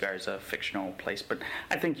 as Asgard is a fictional place, but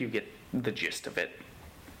I think you get the gist of it.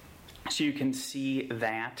 So you can see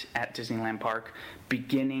that at Disneyland Park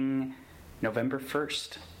beginning November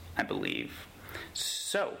 1st, I believe.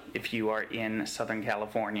 So, if you are in Southern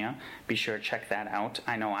California, be sure to check that out.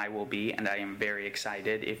 I know I will be, and I am very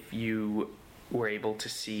excited. If you were able to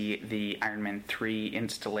see the Iron Man 3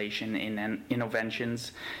 installation in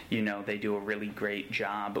Innoventions, you know they do a really great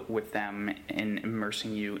job with them in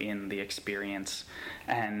immersing you in the experience.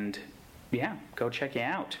 And yeah, go check it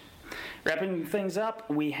out. Wrapping things up,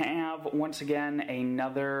 we have once again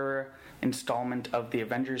another installment of the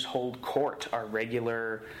Avengers Hold Court, our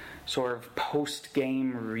regular sort of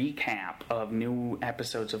post-game recap of new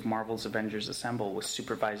episodes of Marvel's Avengers Assemble with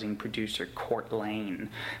supervising producer Court Lane.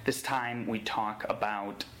 This time we talk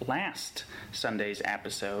about last Sunday's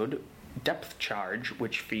episode, Depth Charge,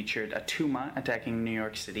 which featured Atuma attacking New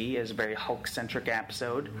York City as a very Hulk-centric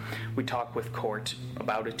episode. We talk with Court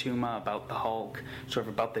about Atuma, about the Hulk, sort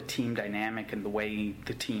of about the team dynamic and the way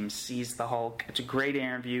the team sees the Hulk. It's a great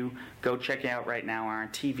interview. Go check it out right now on our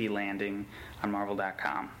TV landing on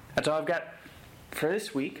Marvel.com. That's all I've got for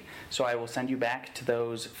this week, so I will send you back to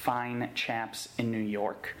those fine chaps in New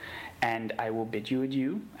York, and I will bid you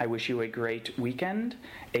adieu. I wish you a great weekend,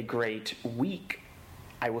 a great week.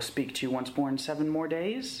 I will speak to you once more in 7 more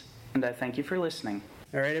days, and I thank you for listening.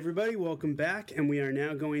 All right, everybody, welcome back, and we are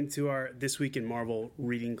now going to our This Week in Marvel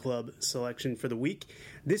Reading Club selection for the week.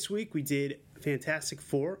 This week we did Fantastic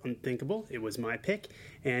Four, Unthinkable. It was my pick,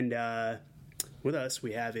 and with us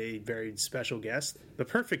we have a very special guest, the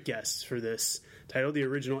perfect guest for this title, the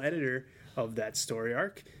original editor of that story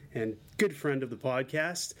arc, and good friend of the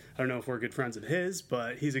podcast. I don't know if we're good friends of his,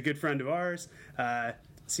 but he's a good friend of ours.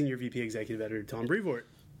 Senior VP Executive Editor Tom Brevoort.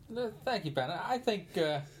 Thank you, Ben. I think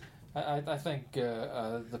the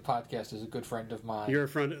podcast is a good friend of mine. You're a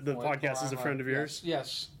friend. The podcast is a friend of yours.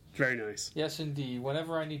 Yes. Very nice. Yes, indeed.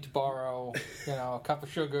 Whenever I need to borrow, a cup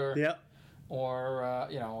of sugar. Yep. Or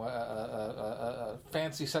a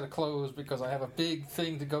fancy set of clothes because I have a big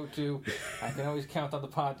thing to go to, I can always count on the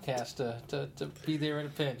podcast to be there in a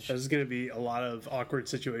pinch. There's going to be a lot of awkward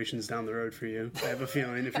situations down the road for you. I have a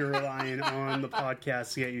feeling if you're relying on the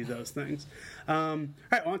podcast to get you those things. All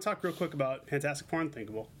right, I want to talk real quick about Fantastic Four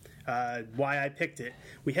Unthinkable. Why I picked it.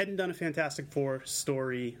 We hadn't done a Fantastic Four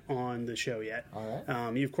story on the show yet. All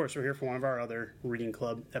right. You, of course, were here for one of our other Reading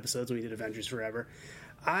Club episodes when we did Avengers Forever.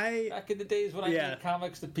 Back in the days when I made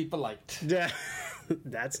comics that people liked. Yeah,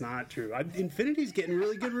 that's not true. Infinity's getting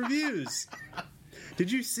really good reviews.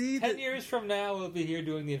 Did you see 10 years from now, we'll be here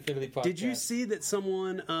doing the Infinity podcast. Did you see that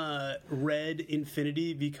someone read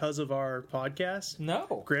Infinity because of our podcast?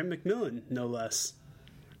 No. Graham McMillan, no less.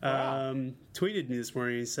 Wow. Tweeted me this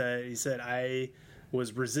morning. He said, I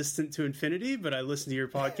was resistant to Infinity, but I listened to your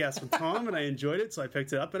podcast with Tom, and I enjoyed it, so I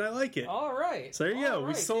picked it up, and I like it. All right. So there you go. Right.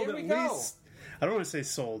 We sold there at we go. least... I don't want to say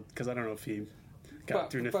sold, because I don't know if he got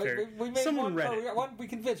through an affair. Someone read it. We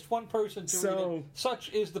convinced one person to read it.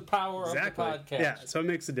 Such is the power of the podcast. Yeah, so it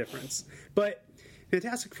makes a difference. But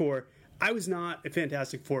Fantastic Four, I was not a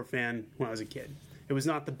Fantastic Four fan when I was a kid. It was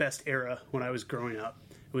not the best era when I was growing up.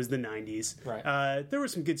 It was the 90s. Right. There were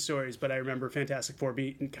some good stories, but I remember Fantastic Four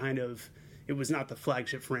being kind of... It was not the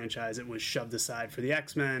flagship franchise. It was shoved aside for the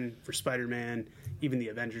X-Men, for Spider-Man, even the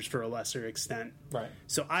Avengers for a lesser extent. Right.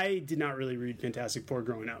 So I did not really read Fantastic Four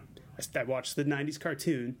growing up. I watched the 90s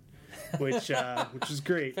cartoon, which was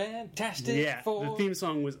great. Fantastic Four. The theme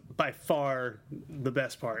song was by far the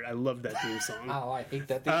best part. I loved that theme song. Oh, I hate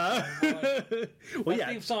that theme song.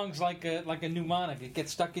 Theme song's like a mnemonic. It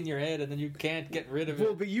gets stuck in your head, and then you can't get rid of it.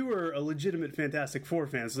 Well, but you were a legitimate Fantastic Four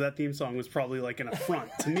fan, so that theme song was probably like an affront.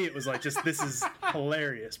 To me, it was like, this is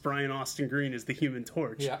hilarious. Brian Austin Green is the Human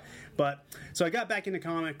Torch. Yeah. But, so I got back into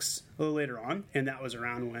comics a little later on, and that was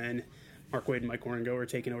around when Mark Waid and Mike Waringo were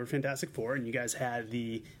taking over Fantastic Four, and you guys had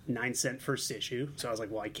the 9-cent first issue. So I was like,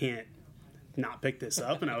 well, I can't not pick this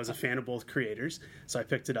up, and I was a fan of both creators, so I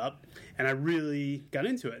picked it up, and I really got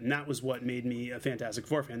into it, and that was what made me a Fantastic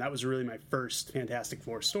Four fan. That was really my first Fantastic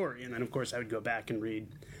Four story, and then, of course, I would go back and read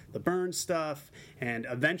the Byrne stuff, and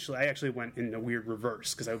eventually I actually went in a weird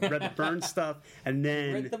reverse, because I read the Byrne stuff, and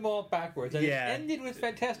then... Read them all backwards, and it ended with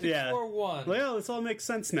Fantastic Four 1. Well, this all makes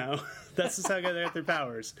sense now. That's just how they got their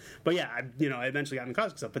powers. But yeah, I eventually got into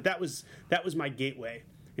comic stuff, but that was my gateway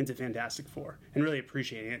into Fantastic Four, and really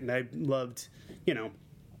appreciating it, and I loved,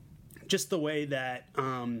 just the way that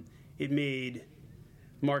it made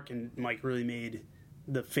Mark and Mike really made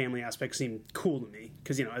the family aspect seem cool to me,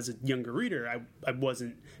 because as a younger reader, I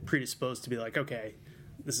wasn't predisposed to be like, okay,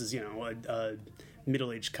 this is a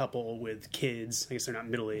middle-aged couple with kids. I guess they're not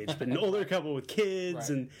middle-aged, but an older couple with kids, right.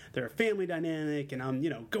 And they're a family dynamic, and I'm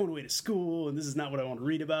going away to school, and this is not what I want to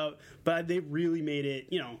read about. But they really made it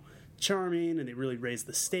charming, and they really raised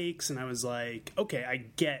the stakes, and I was like, okay, I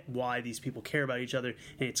get why these people care about each other,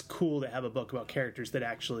 and it's cool to have a book about characters that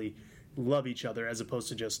actually love each other as opposed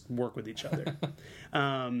to just work with each other.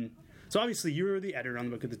 So obviously you were the editor on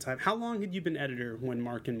the book at the time. How long had you been editor when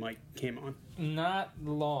Mark and Mike came on? Not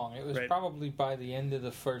long. It was probably by the end of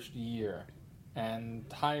the first year, and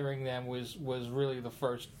hiring them was really the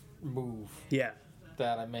first move.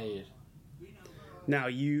 That I made. Now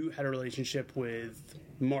you had a relationship with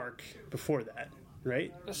Mark before that,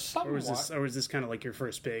 right? Somewhat. Or was this kind of like your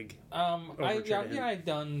first big? I'd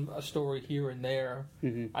done a story here and there.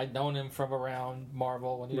 Mm-hmm. I'd known him from around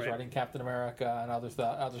Marvel when he was writing Captain America and other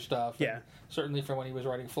stuff. Yeah. And certainly from when he was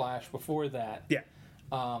writing Flash before that. Yeah.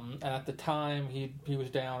 And at the time, he was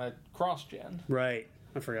down at CrossGen. Right.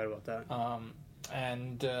 I forgot about that.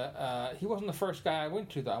 And he wasn't the first guy I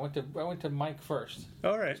went to, though. I went to Mike first.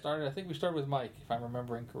 All right. I think we started with Mike, if I'm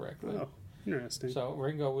remembering correctly. Oh, interesting. So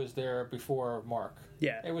Ringo was there before Mark.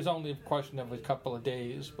 Yeah. It was only a question of a couple of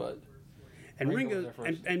days, but... And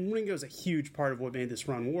Ringo's a huge part of what made this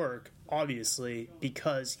run work, obviously,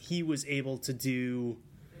 because he was able to do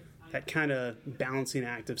that kind of balancing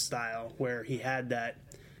act of style where he had that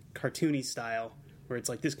cartoony style where it's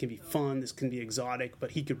like, this can be fun, this can be exotic,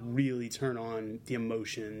 but he could really turn on the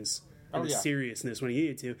emotions and the seriousness when he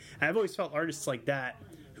needed to. And I've always felt artists like that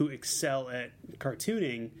who excel at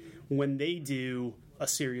cartooning, when they do a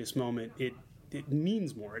serious moment, it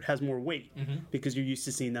means more. It has more weight because you're used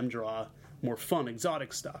to seeing them draw more fun,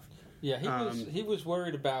 exotic stuff. Yeah, he was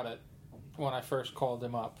worried about it when I first called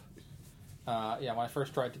him up. When I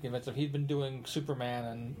first tried to convince him, he'd been doing Superman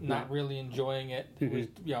and not really enjoying it. It was,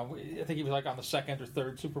 I think he was like on the second or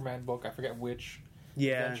third Superman book. I forget which.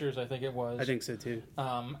 Adventures, I think it was. I think so too.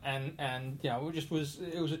 And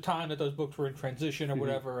it was a time that those books were in transition or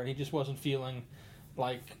whatever, and he just wasn't feeling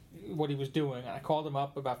like what he was doing. And I called him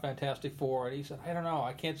up about Fantastic Four, and he said, "I don't know,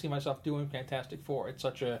 I can't see myself doing Fantastic Four. It's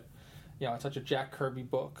such a Jack Kirby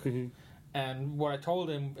book." And what I told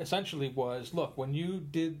him essentially was, look, when you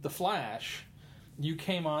did The Flash, you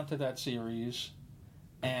came onto that series,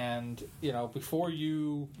 and, before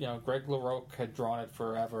Greg LaRocque had drawn it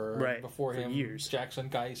forever. Right, before him, years. Jackson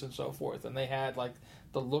Geis and so forth. And they had,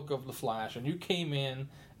 the look of The Flash. And you came in,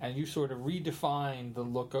 and you sort of redefined the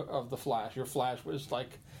look of The Flash. Your Flash was,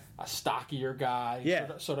 a stockier guy,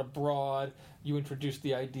 sort of broad. You introduced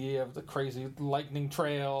the idea of the crazy lightning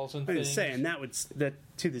trails and things. And that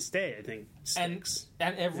to this day, I think, sticks.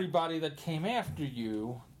 And everybody that came after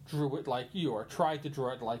you drew it like you, or tried to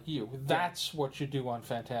draw it like you. That's what you do on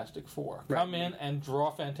Fantastic Four. Come in and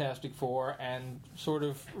draw Fantastic Four and sort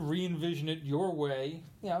of re-envision it your way.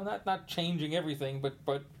 Not changing everything,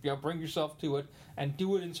 but bring yourself to it and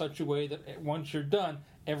do it in such a way that once you're done,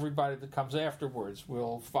 everybody that comes afterwards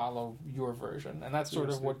will follow your version. And that's sort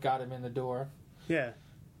of what got him in the door. Yeah.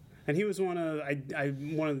 And he was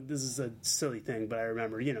this is a silly thing, but I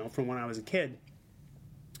remember, from when I was a kid,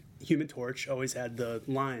 Human Torch always had the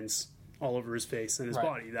lines all over his face and his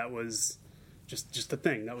body. That was just a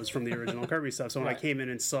thing. That was from the original Kirby stuff. So when I came in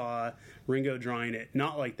and saw Ringo drawing it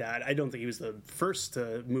not like that, I don't think he was the first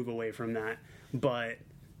to move away from that. But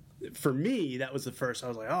for me, that was the first. I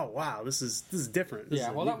was like, oh wow, this is different.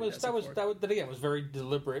 That was very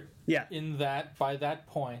deliberate. Yeah. In that by that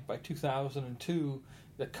point, by 2002,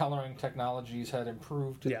 the coloring technologies had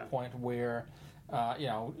improved to the point where.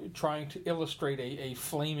 Trying to illustrate a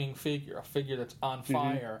flaming figure, a figure that's on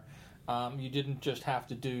fire, you didn't just have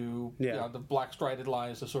to do the black striated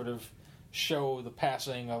lines to sort of show the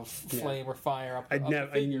passing of flame or fire up. I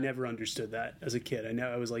never understood that as a kid.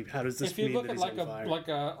 I was like, how does this? If you mean look that at he's on fire?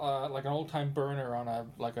 like an old time burner on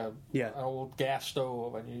an old gas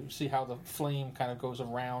stove, and you see how the flame kind of goes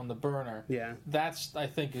around the burner. Yeah, that's I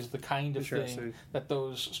think is the kind of thing that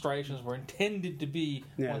those striations were intended to be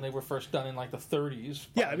when they were first done in the 30s.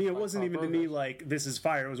 It wasn't even to me like this is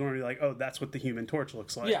fire. It was more like, oh, that's what the Human Torch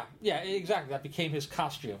looks like. Yeah, exactly. That became his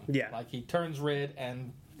costume. Yeah, like he turns red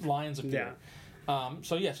and lines appear.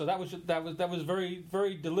 So that was very,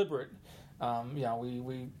 very deliberate.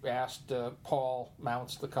 We asked Paul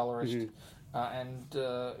Mounts, the colorist, and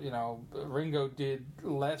Ringo did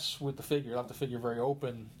less with the figure, left the figure very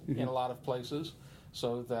open in a lot of places,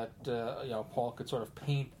 so that Paul could sort of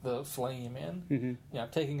paint the flame in.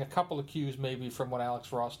 Taking a couple of cues maybe from what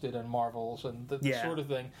Alex Ross did in Marvels and the sort of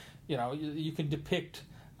thing. You can depict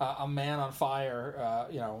a man on fire,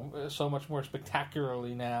 so much more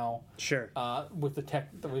spectacularly now. Sure. With the tech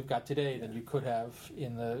that we've got today than you could have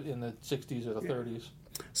in the 60s or the 30s.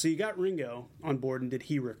 So you got Ringo on board, and did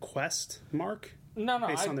he request Mark? No.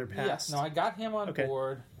 Based on their past? I got him on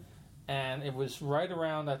board, and it was right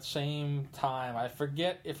around that same time. I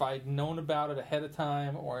forget if I'd known about it ahead of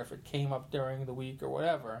time or if it came up during the week or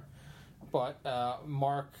whatever. But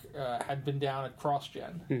Mark had been down at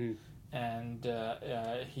CrossGen. And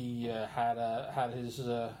he had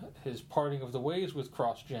his parting of the ways with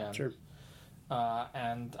CrossGen. Sure.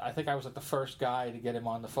 And I think I was like the first guy to get him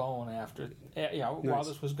on the phone after, while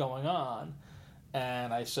this was going on.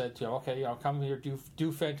 And I said to him, okay, come here,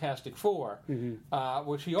 do Fantastic Four,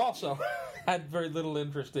 which he also had very little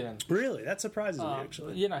interest in. Really? That surprises me,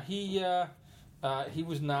 actually. He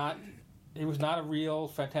was not a real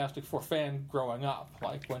Fantastic Four fan growing up.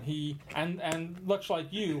 Like when and much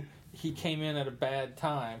like you, he came in at a bad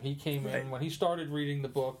time. He came in when he started reading the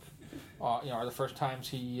book. The first times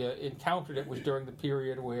he encountered it was during the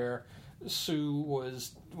period where Sue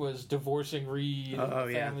was divorcing Reed. And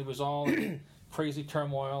the family was all in crazy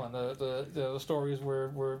turmoil, and the stories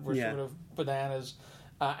were sort of bananas.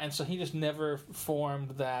 And so he just never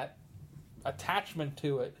formed that attachment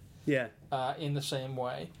to it in the same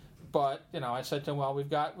way. But I said to him, well, we've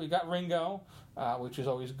got Ringo, which is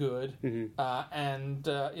always good, and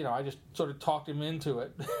I just sort of talked him into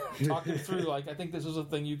it, talked him through. Like, I think this is a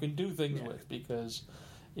thing you can do things with because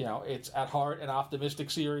it's at heart an optimistic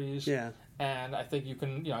series, and I think you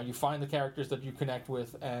can you find the characters that you connect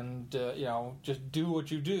with, and just do what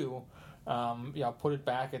you do, put it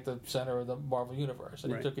back at the center of the Marvel universe.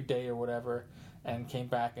 And he took a day or whatever and came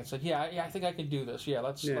back and said, I think I can do this.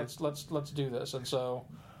 Let's do this. And so.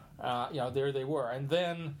 There they were, and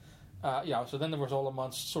then, so then there was all the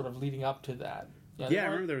months sort of leading up to that. I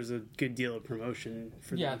remember there was a good deal of promotion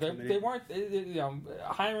for them. They weren't.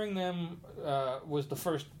 Hiring them was the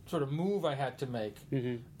first sort of move I had to make,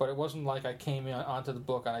 but it wasn't like I came onto the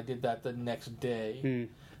book and I did that the next day.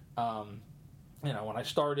 When I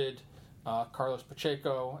started, Carlos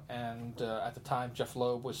Pacheco and at the time Jeff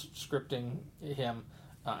Loeb was scripting him,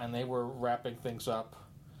 and they were wrapping things up.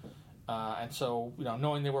 And so,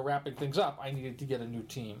 knowing they were wrapping things up, I needed to get a new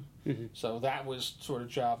team. So that was sort of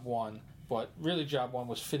job one. But really job one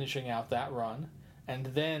was finishing out that run. And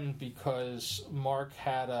then because Mark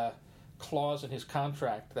had a clause in his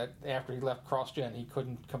contract that after he left CrossGen, he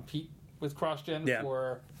couldn't compete with CrossGen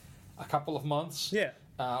for a couple of months.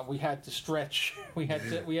 We had to stretch. We had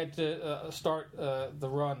to start the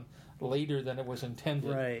run later than it was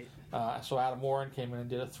intended. Right. So Adam Warren came in and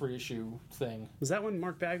did a 3-issue thing. Was that when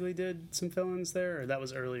Mark Bagley did some fill-ins there, or that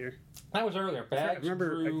was earlier? That was earlier. Bags I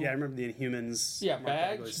remember the Inhumans. Yeah,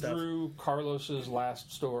 Bags drew Carlos's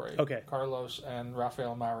last story. Okay. Carlos and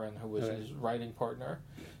Rafael Marin, who was his writing partner.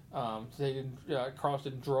 Carlos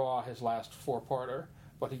didn't draw his last 4-parter,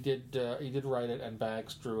 but he did write it, and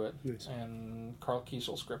Bags drew it, and Carl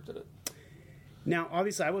Kiesel scripted it. Now,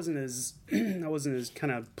 obviously, I wasn't as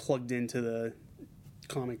kind of plugged into the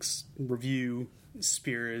comics review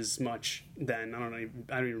sphere as much then. I don't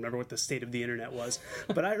even remember what the state of the internet was,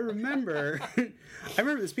 but I remember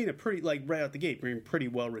this being a pretty, like, right out the gate, being pretty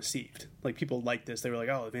well received. Like, people liked this. They were like,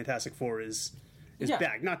 "Oh, the Fantastic Four is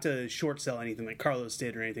back." Not to short sell anything like Carlos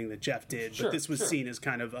did or anything that Jeff did, but this was seen as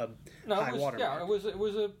kind of a high water mark.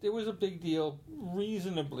 It was a big deal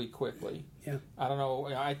reasonably quickly. Yeah. I don't know.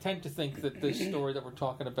 I tend to think that this story that we're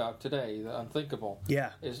talking about today, The Unthinkable,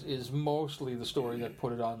 is mostly the story that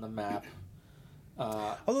put it on the map.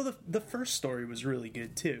 Although the first story was really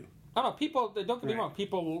good too. I don't know. People, don't get me wrong.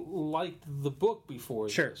 People liked the book before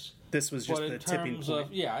this. This was just the tipping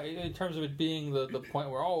point. In terms of it being the point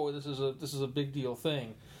where this is a big deal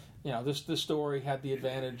thing. This story had the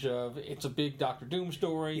advantage of it's a big Doctor Doom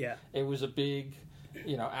story. Yeah. It was a big,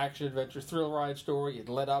 action adventure thrill ride story. It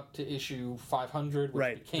led up to issue 500,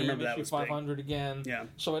 which became issue 500 again. Yeah.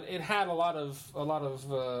 So it had a lot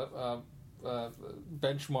of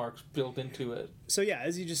benchmarks built into it. So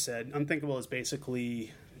as you just said, Unthinkable is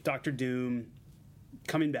basically Doctor Doom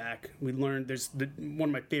coming back. We learned there's one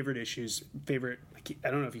of my favorite issues. I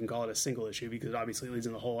don't know if you can call it a single issue because obviously it leads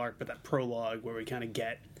in the whole arc, but that prologue where we kind of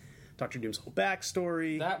get Doctor Doom's whole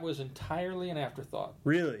backstory. That was entirely an afterthought.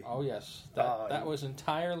 Really? Oh yes, that was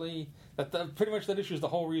entirely pretty much that issue is the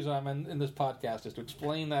whole reason I'm in this podcast is to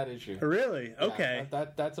explain that issue. Really? Okay.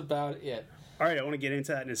 That's about it. All right, I want to get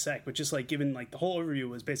into that in a sec, but just like given like the whole overview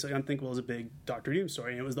was basically Unthinkable is a big Doctor Doom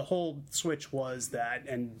story, and it was the whole switch was that,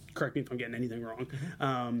 and correct me if I'm getting anything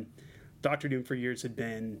wrong, Doctor Doom for years had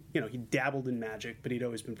been, he dabbled in magic, but he'd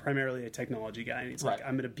always been primarily a technology guy, and he's like,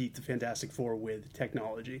 I'm going to beat the Fantastic Four with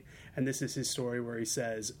technology, and this is his story where he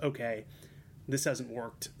says, okay, this hasn't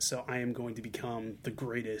worked, so I am going to become the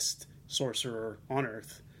greatest sorcerer on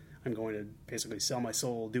Earth. I'm going to basically sell my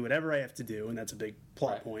soul, do whatever I have to do, and that's a big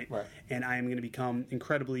plot point. Right. And I am going to become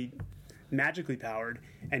incredibly magically powered,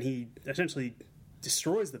 and he essentially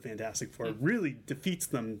destroys the Fantastic Four, really defeats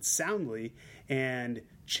them soundly, and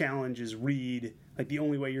challenges Reed, like, the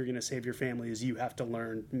only way you're going to save your family is you have to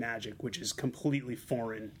learn magic, which is completely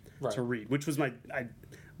foreign to Reed, which was I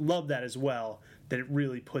love that as well, that it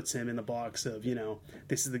really puts him in the box of,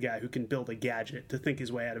 this is the guy who can build a gadget to think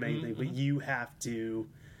his way out of anything, but you have to...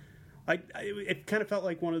 it kind of felt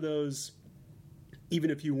like one of those, even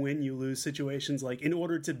if you win, you lose situations. Like, in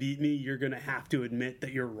order to beat me, you're going to have to admit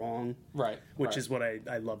that you're wrong. Right. Which is what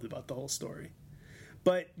I loved about the whole story.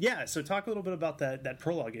 But, yeah, so talk a little bit about that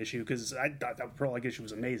prologue issue, because I thought that prologue issue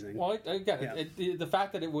was amazing. Well, again, the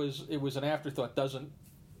fact that it was an afterthought doesn't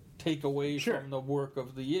take away from the work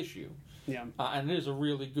of the issue. Yeah. And it is a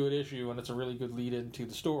really good issue, and it's a really good lead-in to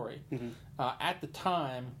the story. Mm-hmm. At the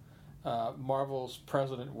time, Marvel's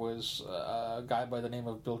president was a guy by the name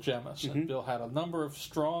of Bill Jemas, and Bill had a number of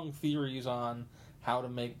strong theories on how to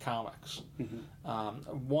make comics.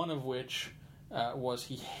 One of which was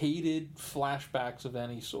he hated flashbacks of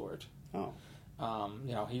any sort. Oh.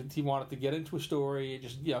 He wanted to get into a story,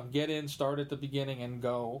 just get in, start at the beginning, and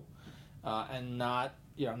go, and not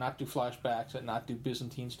do flashbacks, and not do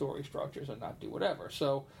Byzantine story structures, and not do whatever.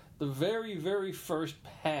 So the very, very first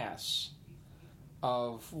pass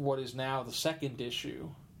of what is now the second issue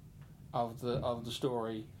of the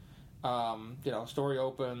story, story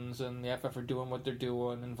opens, and the FF are doing what they're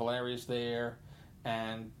doing, and Valeria's there,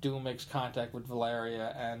 and Doom makes contact with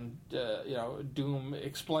Valeria, and Doom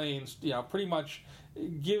explains, pretty much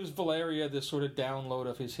gives Valeria this sort of download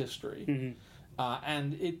of his history.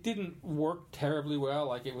 And it didn't work terribly well.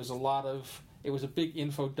 Like, it was a big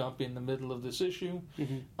info dump in the middle of this issue.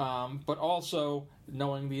 But also,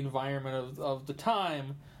 knowing the environment of the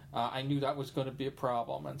time, I knew that was going to be a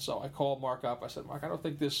problem. And so I called Mark up. I said, Mark, I don't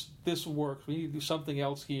think this works. We need to do something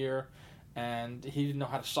else here. And he didn't know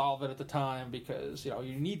how to solve it at the time, because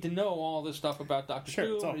you need to know all this stuff about Dr.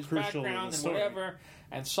 Doom and his background and whatever.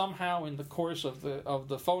 And somehow, in the course of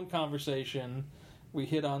the phone conversation, we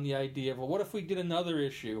hit on the idea of, well, what if we did another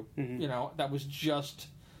issue? That was just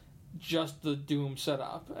the Doom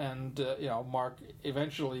setup. And Mark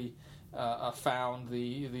eventually found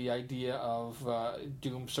the idea of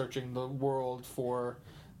Doom searching the world for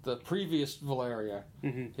the previous Valeria,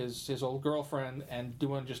 his old girlfriend, and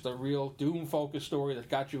doing just a real Doom-focused story that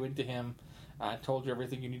got you into him, told you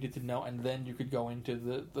everything you needed to know, and then you could go into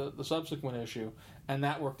the subsequent issue, and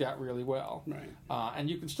that worked out really well. Right. And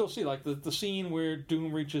you can still see, like, the scene where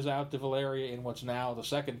Doom reaches out to Valeria in what's now the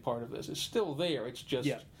second part of this is still there. It's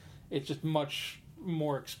just much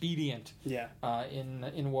more expedient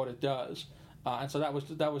in what it does. And so that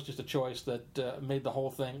was just a choice that made the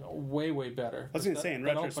whole thing way, way better. I was going to say, in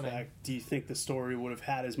retrospect, do you think the story would have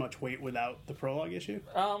had as much weight without the prologue issue?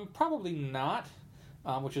 Probably not,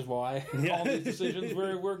 which is why all these decisions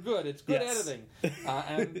were good. It's good editing,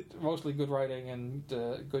 and mostly good writing and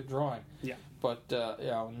good drawing. Yeah. But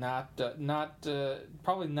not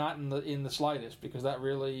probably not in the slightest, because that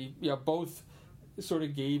really both sort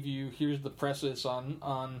of gave you, here's the preface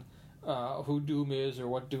on who Doom is, or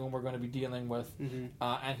what Doom we're going to be dealing with,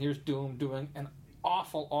 and here's Doom doing an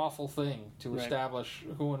awful thing to establish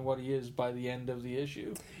who and what he is by the end of the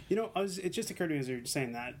issue. It just occurred to me as you were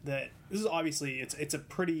saying that this is obviously it's a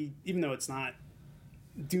pretty, even though it's not,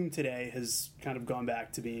 Doom today has kind of gone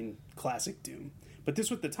back to being classic Doom, but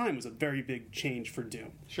this at the time was a very big change for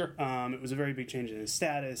Doom. Sure. It was a very big change in his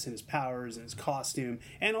status and his powers and his costume,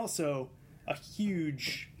 and also a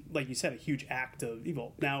huge, like you said, a huge act of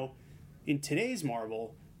evil. Now, in today's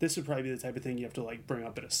Marvel, this would probably be the type of thing you have to bring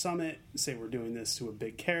up at a summit, say we're doing this to a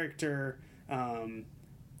big character, kind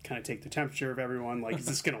of take the temperature of everyone, is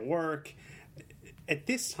this going to work? At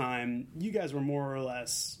this time, you guys were more or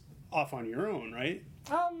less off on your own, right?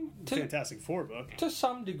 Fantastic Four book. To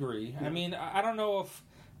some degree. Yeah. I mean, I don't know if...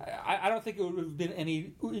 I don't think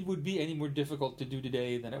it would be any more difficult to do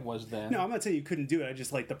today than it was then. No, I'm not saying you couldn't do it. I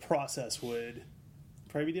just the process would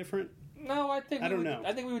probably be different. No, I think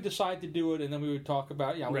we would decide to do it, and then we would talk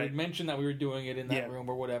about. We would mention that we were doing it in that room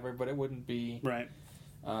or whatever, but it wouldn't be right.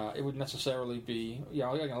 It wouldn't necessarily be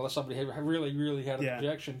unless somebody had really had an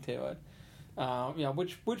objection to it.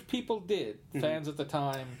 Which people did, fans at the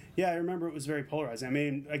time. Yeah, I remember it was very polarizing. I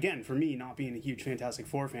mean, again, for me, not being a huge Fantastic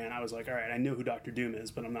Four fan, I was like, all right, I know who Dr. Doom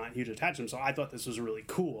is, but I'm not huge attached to him, so I thought this was really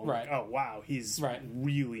cool. I'm like, oh, wow, he's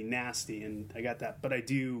really nasty, and I got that. But I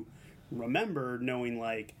do remember knowing,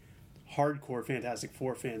 hardcore Fantastic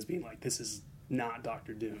Four fans being like, this is not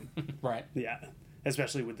Dr. Doom. Right. Yeah.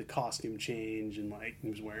 Especially with the costume change, and, he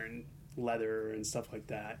was wearing leather and stuff like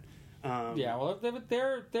that. Well,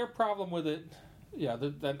 their problem with it, I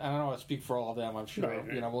don't know how to speak for all of them. I'm sure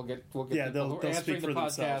right. We'll get they'll answering the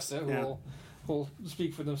podcast who'll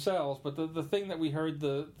speak for themselves. But the thing that we heard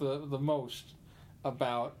the most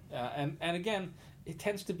about, and again, it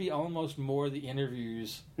tends to be almost more the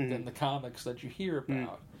interviews than the comics that you hear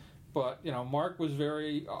about. But Mark was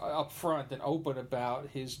very upfront and open about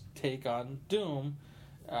his take on Doom,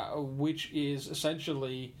 which is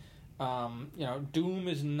essentially, Doom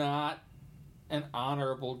is not an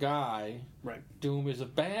honorable guy. Right. Doom is a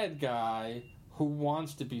bad guy who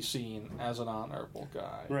wants to be seen as an honorable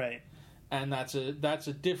guy. Right. And that's a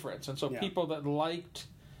difference. And so people that liked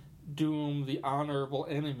Doom, the honorable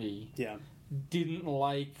enemy, didn't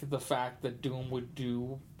like the fact that Doom would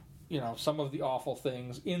do, some of the awful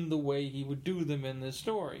things in the way he would do them in this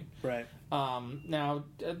story. Right. Now,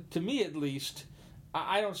 to me at least,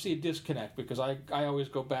 I don't see a disconnect because I always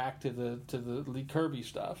go back to the Lee Kirby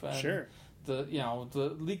stuff. And sure.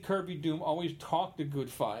 The Lee Kirby Doom always talked a good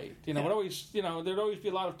fight. It always there'd always be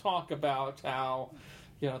a lot of talk about how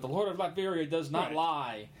the Lord of Latveria does not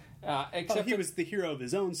lie. Except he was the hero of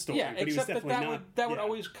his own story. Yeah, but except he was definitely that would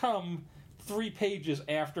always come 3 pages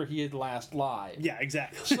after he had last lied. Yeah,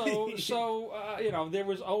 exactly. So there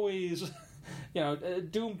was always.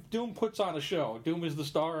 Doom puts on a show. Doom is the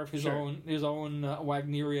star of his own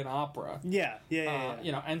Wagnerian opera. Yeah.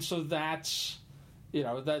 And so that's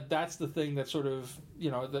that's the thing that sort of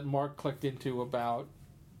that Mark clicked into about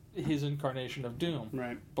his incarnation of Doom.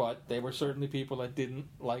 Right. But they were certainly people that didn't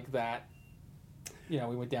like that. We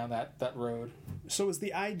went down that road. So was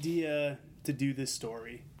the idea to do this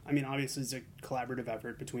story? I mean, obviously it's a collaborative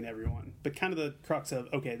effort between everyone, but kind of the crux of,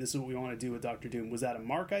 okay, this is what we want to do with Dr. Doom. Was that a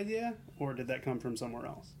Mark idea, or did that come from somewhere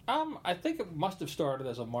else? I think it must have started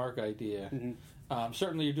as a Mark idea. Mm-hmm.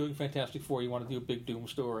 Certainly you're doing Fantastic Four, you want to do a big Doom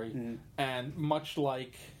story, mm-hmm. and much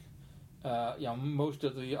like most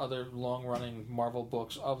of the other long-running Marvel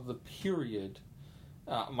books of the period,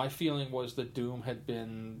 my feeling was that Doom had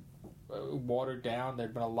been watered down.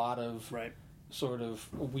 There'd been a lot of sort of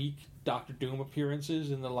weak Doctor Doom appearances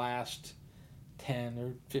in the last 10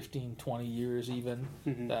 or 15, 20 years even.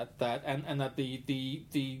 Mm-hmm. That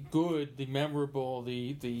the good, the memorable,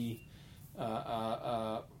 the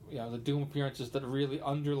Doom appearances that really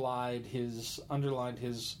underlined his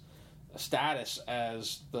status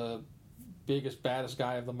as the biggest, baddest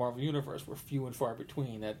guy of the Marvel Universe were few and far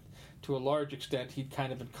between. That to a large extent he'd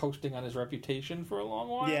kind of been coasting on his reputation for a long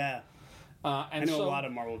while. Yeah. And I know a lot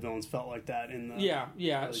of Marvel villains felt like that in the early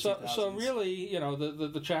 2000s. So really,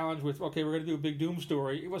 the challenge with, okay, we're going to do a big Doom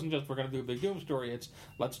story. It wasn't just we're going to do a big Doom story. It's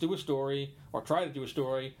let's do a story or try to do a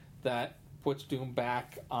story that puts Doom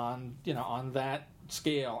back on on that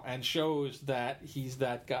scale and shows that he's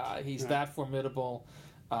that guy. He's that formidable.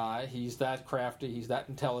 He's that crafty. He's that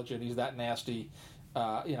intelligent. He's that nasty.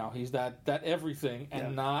 He's that everything,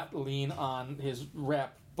 and not lean on his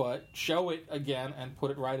rep, but show it again and put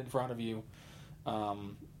it right in front of you,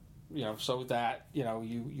 so that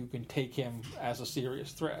you can take him as a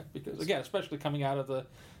serious threat. Because again, especially coming out of the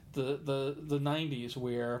 90s,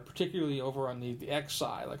 where particularly over on the X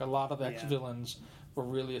side, like a lot of X villains were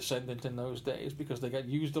really ascendant in those days because they got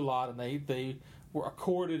used a lot and they were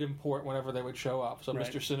accorded import whenever they would show up. So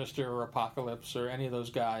Mr. Sinister or Apocalypse or any of those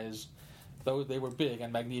guys, though they were big,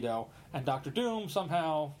 and Magneto and Dr. Doom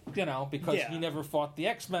somehow, because he never fought the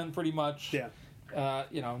X-Men pretty much,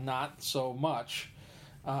 not so much.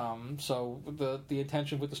 So the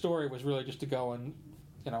intention with the story was really just to go and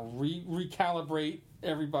recalibrate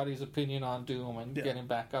everybody's opinion on Doom and get him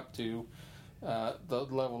back up to the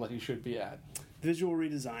level that he should be at. Visual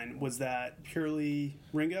redesign, was that purely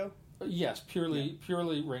Ringo? Yes, purely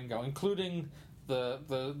Ringo, including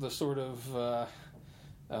the sort of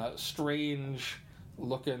strange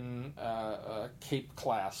looking cape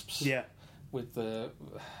clasps. Yeah. With the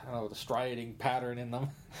striating pattern in them.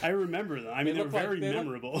 I remember them. I mean, they were very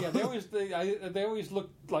memorable. They always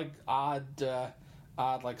looked like odd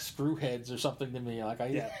like screw heads or something to me.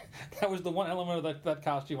 That was the one element of that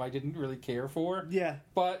costume I didn't really care for. Yeah.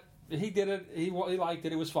 But he did it. He liked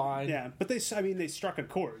it. It was fine. Yeah, but they struck a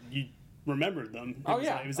chord. You remembered them.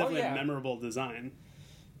 It was definitely a memorable design.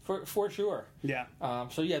 For sure. Yeah.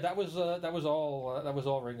 That was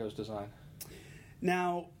all Ringo's design.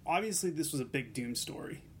 Now, obviously, this was a big Doom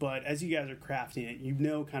story, but as you guys are crafting it, you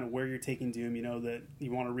know kind of where you're taking Doom. You know that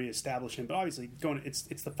you want to reestablish him, but obviously,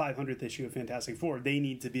 it's the 500th issue of Fantastic Four. They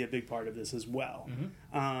need to be a big part of this as well.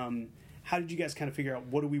 Mm-hmm. How did you guys kind of figure out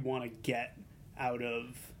what do we want to get out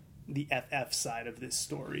of the FF side of this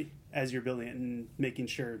story as you're building it and making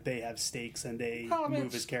sure they have stakes and they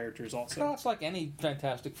move as characters also? It's like any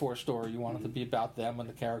Fantastic Four story. You want it to be about them and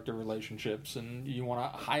the character relationships, and you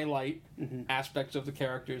want to highlight aspects of the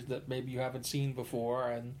characters that maybe you haven't seen before,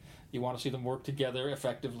 and you want to see them work together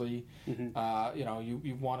effectively. Mm-hmm.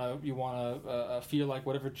 You want to feel like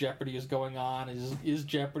whatever jeopardy is going on is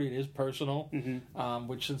jeopardy. It is personal,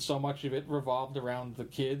 which since so much of it revolved around the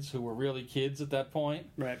kids who were really kids at that point.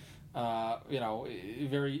 Right.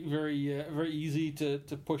 Very, very, very easy to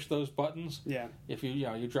push those buttons. Yeah. If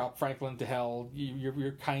you drop Franklin to hell,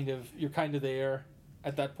 you're kind of there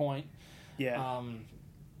at that point. Yeah.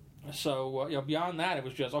 So beyond that, it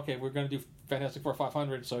was just okay. We're going to do Fantastic Four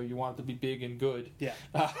 500, so you want it to be big and good. Yeah.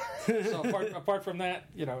 So apart from that,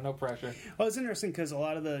 no pressure. Well, it's interesting because a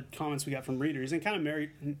lot of the comments we got from readers and kind of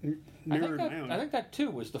mirrored my own. I think that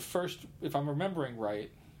too was the first, if I'm remembering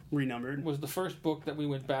right. Renumbered was the first book that we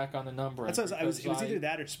went back on the number. It was either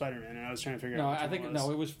that or Spider-Man, and I was trying to figure out.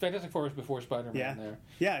 It was Fantastic Four was before Spider-Man. Yeah, there.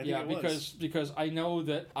 Yeah, because I know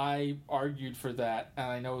that I argued for that, and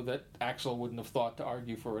I know that Axel wouldn't have thought to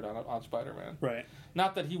argue for it on Spider-Man. Right.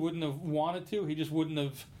 Not that he wouldn't have wanted to; he just wouldn't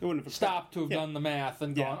have stopped to have done the math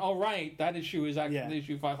and gone, "Oh, right, that issue is actually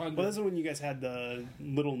issue 500." Well, this is when you guys had the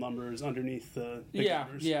little numbers underneath the big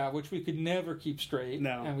numbers. Yeah, which we could never keep straight.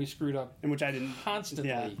 No, and we screwed up, and which I didn't constantly.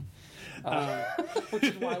 Yeah. Which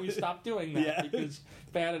is why we stopped doing that because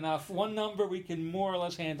bad enough. One number we can more or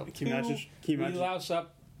less handle. Can you imagine? We louse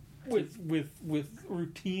up with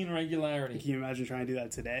routine regularity. Can you imagine trying to do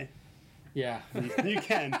that today? Yeah, you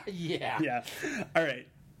can. Yeah. All right.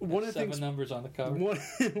 One of the seven numbers on the cover. One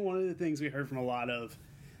of the things we heard from a lot of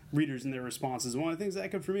readers and their responses. One of the things that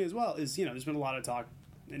echoed for me as well is there's been a lot of talk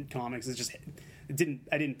in comics. I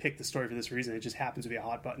didn't pick the story for this reason. It just happens to be a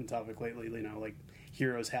hot button topic lately. Like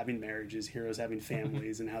heroes having marriages, heroes having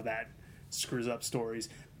families, and how that screws up stories.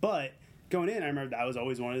 But going in, I remember that was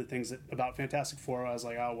always one of the things about Fantastic Four. I was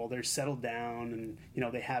like, oh well, they're settled down,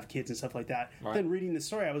 and they have kids and stuff like that. Right. Then reading the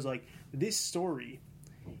story, I was like, this story,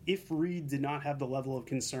 if Reed did not have the level of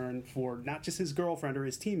concern for not just his girlfriend or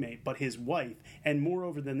his teammate, but his wife, and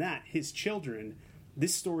moreover than that, his children,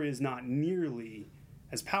 this story is not nearly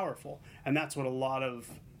as powerful. And that's what a lot of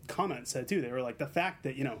comments said too. They were like, the fact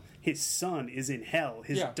that his son is in hell,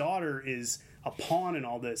 his daughter is a pawn in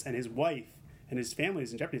all this, and his wife and his family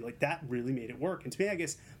is in jeopardy, like that really made it work. And to me, I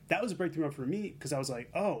guess that was a breakthrough moment for me, because I was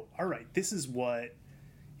like, oh, all right, this is what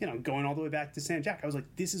going all the way back to Stan Jack, I was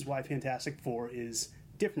like, this is why Fantastic Four is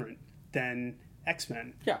different than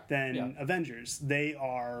X-Men, than Avengers. They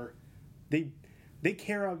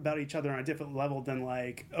care about each other on a different level than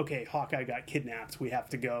like, okay, Hawkeye got kidnapped, we have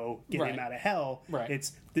to go get him out of hell. Right.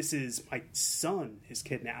 This is my son is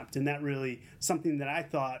kidnapped, and that really something that I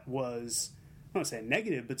thought was, I don't want to say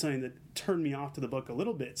negative, but something that turned me off to the book a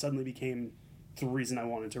little bit suddenly became the reason I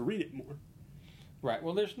wanted to read it more. Right.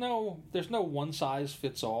 Well, there's no one size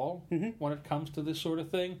fits all when it comes to this sort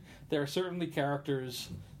of thing. There are certainly characters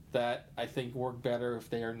that I think work better if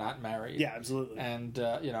they are not married. Yeah, absolutely. And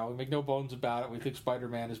we make no bones about it. We think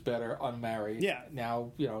Spider-Man is better unmarried. Yeah.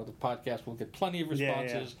 Now, the podcast will get plenty of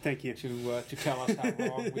responses. Thank you. To tell us how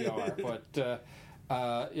wrong we are. But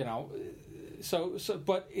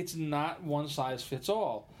but it's not one size fits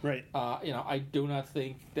all. Right. I do not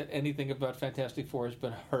think that anything about Fantastic Four has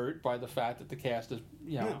been hurt by the fact that the cast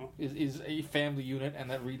is a family unit,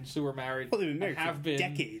 and that Reed and Sue are married. Well, they've been married for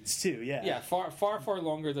decades too. Yeah. Yeah, far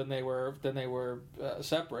longer than they were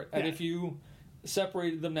separate. And if you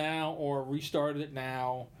separated them now or restarted it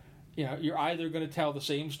now, you're either going to tell the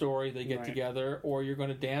same story, they get together, or you're going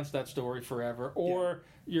to dance that story forever, or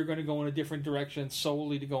you're going to go in a different direction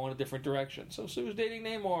solely to go in a different direction. So Sue's dating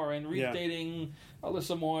Namor, and Reed's dating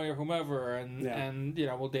Alyssa Moy or whomever, and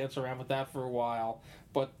we'll dance around with that for a while.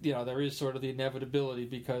 But there is sort of the inevitability,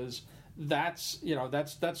 because that's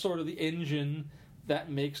sort of the engine that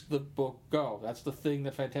makes the book go. That's the thing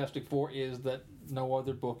that Fantastic Four is that no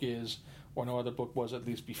other book is, or no other book was, at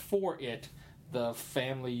least before it, the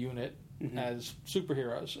family unit as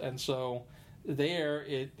superheroes. And so there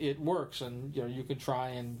it works, and you can try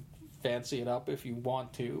and fancy it up if you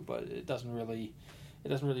want to, but it doesn't really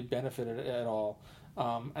benefit it at all.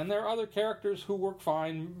 And there are other characters who work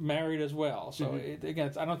fine married as well. So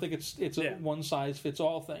again, I don't think it's a one size fits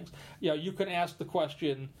all thing. You can ask the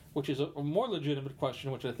question, which is a more legitimate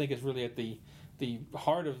question, which I think is really at the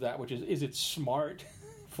heart of that, which is it smart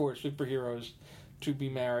for superheroes to be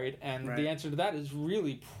married? And the answer to that is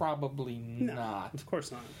really probably not. Of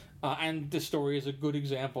course not. And this story is a good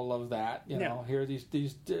example of that. Here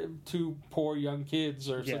these two poor young kids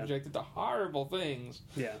are subjected to horrible things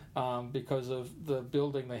because of the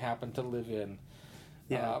building they happen to live in.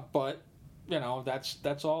 But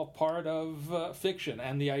that's all part of fiction,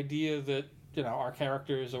 and the idea that our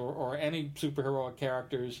characters or any superhero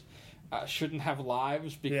characters shouldn't have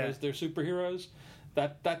lives because they're superheroes.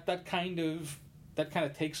 That kind of kind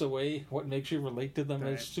of takes away what makes you relate to them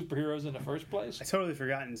as superheroes in the first place. I totally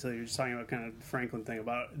forgot until you were just talking about kind of the Franklin thing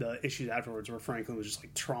about the issues afterwards where Franklin was just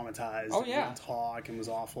like traumatized. Oh yeah, and talk and was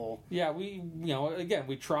awful. Yeah, we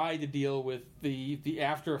tried to deal with the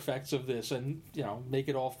after effects of this and make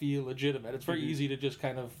it all feel legitimate. It's very easy to just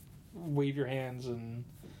kind of wave your hands and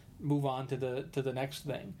move on to the next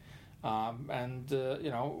thing. Often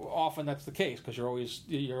that's the case because you're always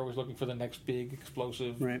looking for the next big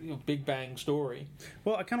explosive, big bang story.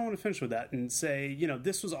 Well, I kind of want to finish with that and say,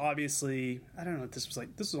 this was obviously, I don't know what this was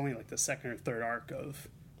like. This was only like the second or third arc of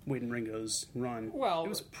Wade and Ringo's run. Well, it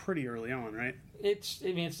was pretty early on, right? It's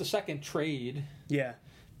the second trade. Yeah,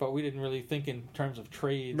 but we didn't really think in terms of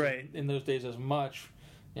trades in those days as much.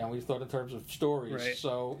 We thought in terms of stories. Right.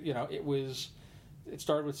 So it was. It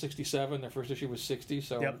started with 67. Their first issue was 60,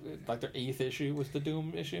 so like their 8th issue was the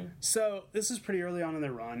Doom issue. So this is pretty early on in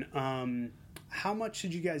their run. How much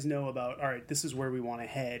did you guys know about, all right, this is where we want to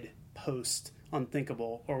head post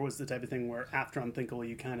Unthinkable, or was the type of thing where after Unthinkable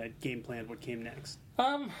you kind of game planned what came next?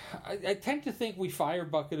 I tend to think we fire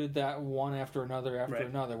bucketed that one after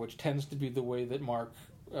another, which tends to be the way that Mark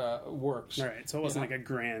works. Right, so it wasn't like a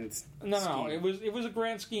grand scheme. No, it was a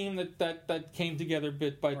grand scheme that came together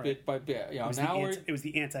bit by bit by bit. It was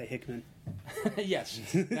the anti-Hickman. Yes.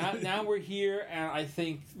 now we're here, and I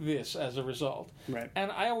think this as a result. Right. And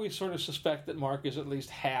I always sort of suspect that Mark is at least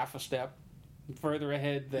half a step further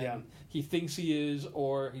ahead than he thinks he is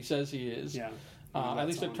or he says he is. Yeah. At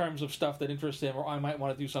least in terms of stuff that interests him, or I might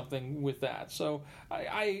want to do something with that. So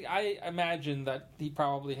I imagine that he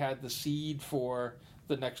probably had the seed for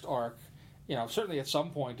the next arc, certainly at some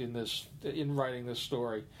point in writing this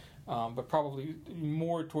story, but probably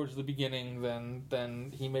more towards the beginning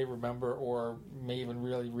than he may remember or may even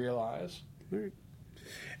really realize. All right.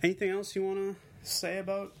 Anything else you want to say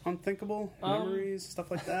about Unthinkable? Memories,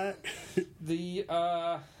 stuff like that? The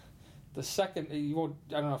second, I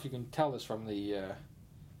don't know if you can tell this from the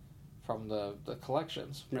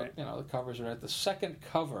collections, but the covers are at the second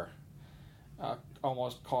cover.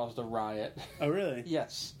 Almost caused a riot. Oh, really?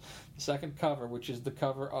 Yes. The second cover, which is the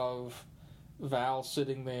cover of Val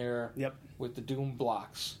sitting there with the Doom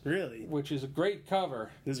blocks. Really? Which is a great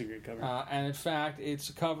cover. This is a great cover. And in fact, it's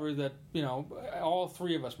a cover that, all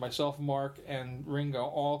three of us, myself, Mark, and Ringo,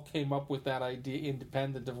 all came up with that idea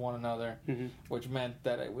independent of one another, which meant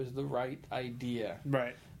that it was the right idea.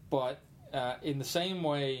 Right. But in the same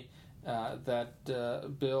way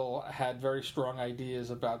that Bill had very strong ideas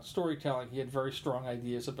about storytelling, he had very strong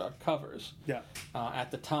ideas about covers. Yeah. At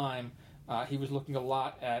the time, he was looking a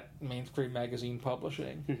lot at mainstream magazine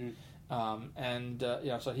publishing.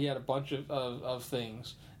 So he had a bunch of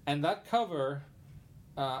things. And that cover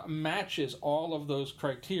matches all of those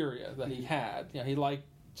criteria that he had. He liked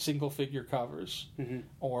single figure covers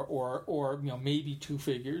or maybe two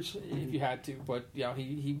figures if you had to, but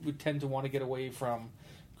he would tend to want to get away from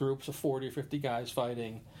groups of 40 or 50 guys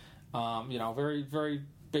fighting, very, very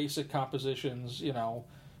basic compositions,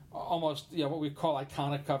 almost what we call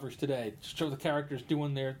iconic covers today. Show the characters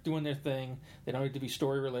doing their thing. They don't need to be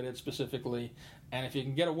story related specifically. And if you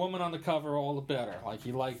can get a woman on the cover, all the better. Like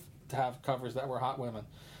he liked to have covers that were hot women.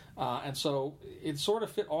 And so it sort of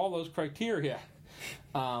fit all those criteria.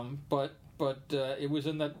 But it was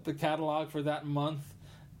in the catalog for that month,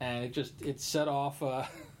 and it set off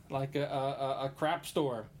like a crap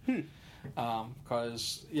storm,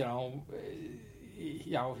 because it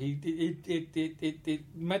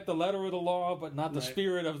met the letter of the law, but not the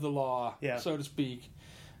spirit of the law, so to speak.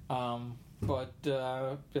 But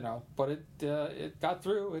it got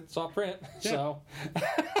through. It saw print, so.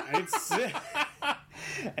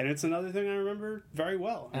 And it's another thing I remember very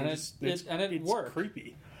well, and it worked.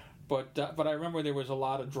 Creepy, but I remember there was a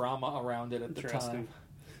lot of drama around it at the time.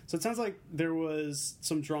 So it sounds like there was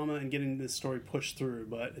some drama in getting this story pushed through,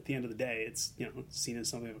 but at the end of the day, it's seen as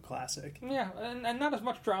something of a classic. Yeah, and not as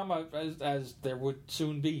much drama as there would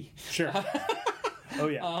soon be. Sure. Oh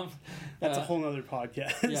yeah, that's a whole other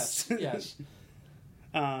podcast. Yes.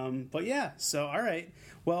 But yeah, so all right.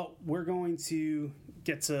 Well, we're going to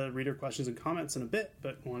get to reader questions and comments in a bit,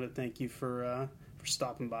 but I want to thank you for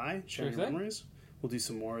stopping by, sharing your memories. We'll do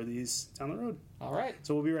some more of these down the road. All right.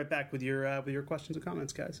 So we'll be right back with your questions and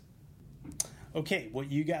comments, guys. Okay,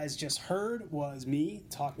 what you guys just heard was me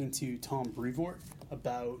talking to Tom Brevoort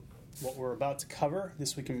about what we're about to cover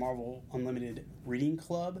this week in Marvel Unlimited Reading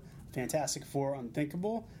Club, Fantastic Four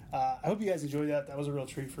Unthinkable. I hope you guys enjoyed that. That was a real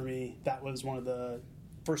treat for me. That was one of the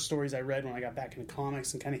first stories I read when I got back into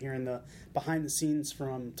comics, and kind of hearing the behind the scenes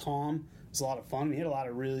from Tom was a lot of fun. He had a lot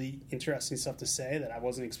of really interesting stuff to say that I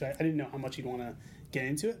wasn't expecting. I didn't know how much he'd want to get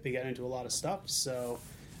into it, but he got into a lot of stuff. So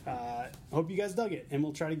hope you guys dug it, and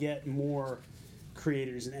we'll try to get more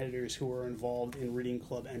creators and editors who are involved in reading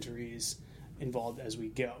club entries involved as we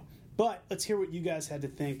go. But let's hear what you guys had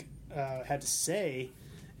to say,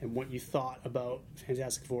 and what you thought about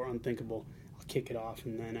Fantastic Four Unthinkable. I'll kick it off,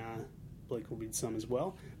 and then Blake will read some as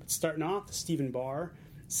well. But starting off, Stephen Barr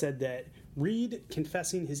said that Reed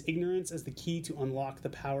confessing his ignorance as the key to unlock the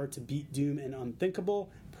power to beat Doom and Unthinkable,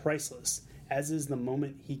 priceless, as is the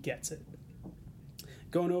moment he gets it.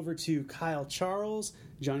 Going over to Kyle Charles,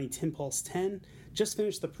 Johnny Timpulse 10, just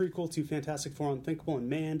finished the prequel to Fantastic Four Unthinkable, and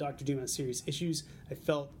man, Dr. Doom has serious issues. I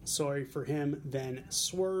felt sorry for him. Then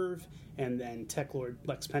Swerve, and then Tech Lord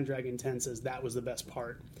Lex Pendragon 10 says that was the best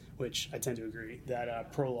part, which I tend to agree.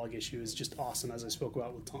 That prologue issue is just awesome, as I spoke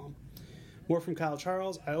about with Tom. More from Kyle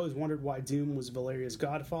Charles. I always wondered why Doom was Valeria's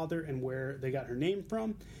godfather and where they got her name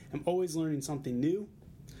from. I'm always learning something new.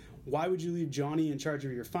 Why would you leave Johnny in charge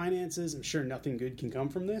of your finances? I'm sure nothing good can come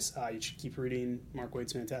from this. You should keep reading Mark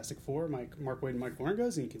Waid's Fantastic Four, Mark Waid and Mike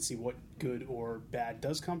Waringo's, and you can see what good or bad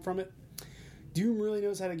does come from it. Doom really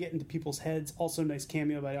knows how to get into people's heads. Also, nice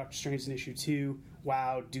cameo by Doctor Strange in issue 2.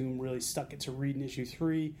 Wow, Doom really stuck it to Reed in issue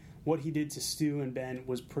 3. What he did to Stu and Ben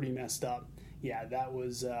was pretty messed up. Yeah, that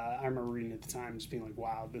was, I remember reading at the time, just being like,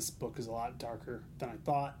 wow, this book is a lot darker than I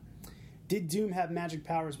thought. Did Doom have magic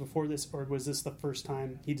powers before this, or was this the first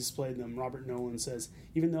time he displayed them? Robert Nolan says,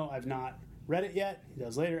 even though I've not read it yet, he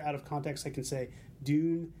does later, out of context, I can say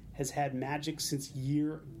Doom has had magic since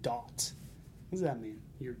year dot. What does that mean,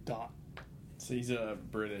 year dot? So he's a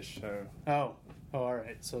British, so... Oh, all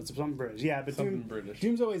right, so it's something British. Yeah, but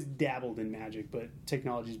Doom's always dabbled in magic, but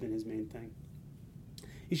technology's been his main thing.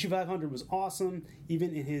 Issue 500 was awesome.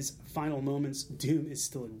 Even in his final moments, Doom is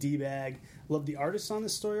still a D-bag. Love the artist on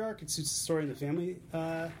this story arc. It suits the story and the family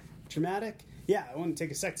dramatic. Yeah, I want to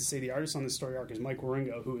take a sec to say the artist on this story arc is Mike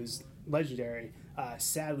Waringo, who is legendary.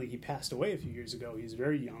 Sadly, he passed away a few years ago. He was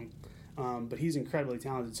very young, but he's incredibly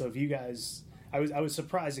talented. So if you guys... I was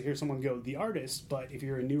surprised to hear someone go, the artist, but if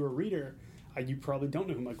you're a newer reader, you probably don't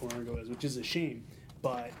know who Mike Waringo is, which is a shame.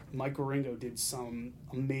 But Mike Waringo did some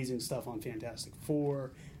amazing stuff on Fantastic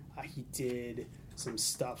Four. He did some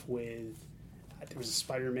stuff with... there was a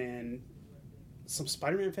Spider-Man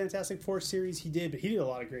Fantastic Four series he did, but he did a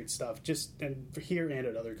lot of great stuff, just and for here and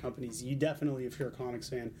at other companies. You definitely, if you're a comics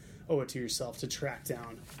fan, owe it to yourself to track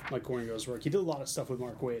down Mike Waringo's work. He did a lot of stuff with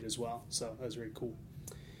Mark Waid as well, so that was very cool.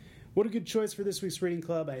 What a good choice for this week's reading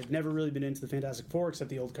club. I have never really been into the Fantastic Four except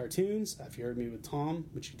the old cartoons. If you heard me with Tom,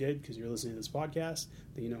 which you did because you're listening to this podcast,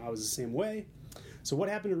 then you know I was the same way. So what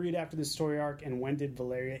happened to Reed after this story arc, and when did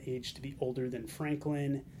Valeria age to be older than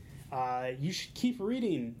Franklin? You should keep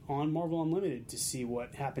reading on Marvel Unlimited to see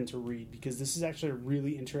what happened to Reed, because this is actually a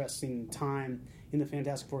really interesting time in the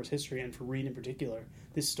Fantastic Four's history, and for Reed in particular.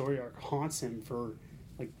 This story arc haunts him for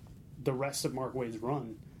like the rest of Mark Waid's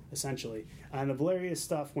run, essentially. And the Valeria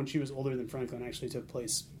stuff, when she was older than Franklin, actually took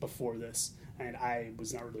place before this, and I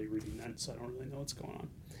was not really reading then, so I don't really know what's going on.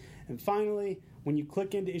 And finally, when you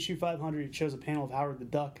click into issue 500, it shows a panel of Howard the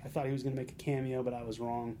Duck. I thought he was going to make a cameo, but I was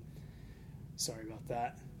wrong. Sorry about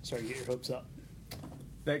that. Sorry to get your hopes up.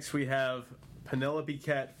 Next we have Penelope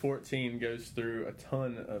Cat 14 goes through a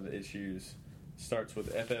ton of issues. Starts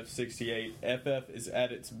with FF68. FF is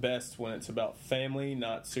at its best when it's about family,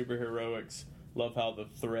 not superheroics. Love how the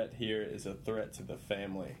threat here is a threat to the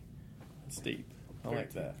family. It's deep. I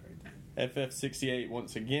like that. FF68,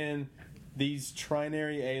 once again, these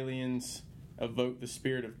trinary aliens evoke the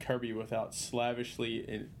spirit of Kirby without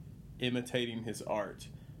slavishly imitating his art.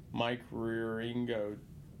 Mike Waringo.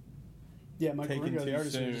 Yeah, Mike Waringo, the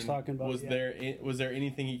artist we were just talking about. Was there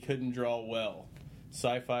anything he couldn't draw well?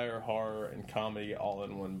 Sci-fi or horror and comedy all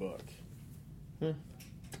in one book.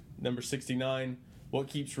 Number 69. What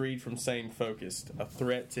keeps Reed from staying focused? A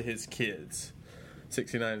threat to his kids.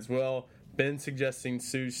 69 as well. Ben suggesting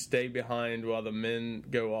Sue stay behind while the men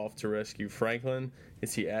go off to rescue Franklin.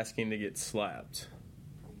 Is he asking to get slapped?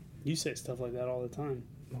 You say stuff like that all the time.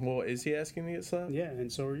 Well, is he asking to get slapped? Yeah, and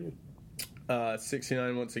so are you.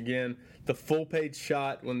 69 once again. The full page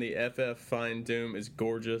shot when the FF find Doom is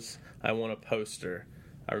gorgeous. I want a poster.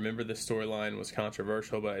 I remember the storyline was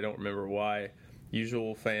controversial, but I don't remember why.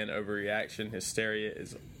 Usual fan overreaction. Hysteria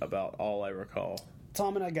is about all I recall.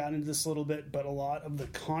 Tom and I got into this a little bit, but a lot of the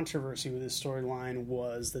controversy with this storyline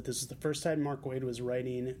was that this was the first time Mark Waid was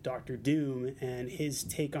writing Dr. Doom, and his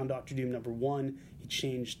take on Dr. Doom, number one, he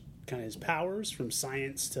changed kind of his powers from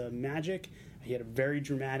science to magic. He had a very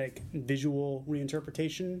dramatic visual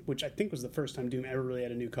reinterpretation, which I think was the first time Doom ever really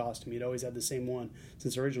had a new costume. He'd always had the same one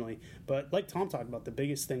since originally. But like Tom talked about, the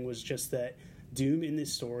biggest thing was just that Doom in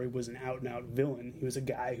this story was an out-and-out villain. He was a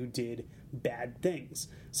guy who did bad things.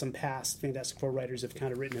 Some past Fantastic Four writers have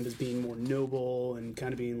kind of written him as being more noble and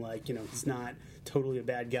kind of being like, he's not totally a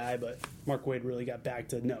bad guy, but Mark Waid really got back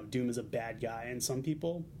to, no, Doom is a bad guy, and some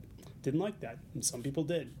people didn't like that, and some people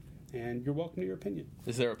did. And you're welcome to your opinion.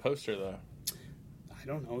 Is there a poster, though? I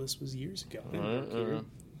don't know. This was years ago.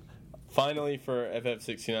 Finally, for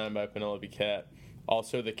FF69 by Penelope Cat.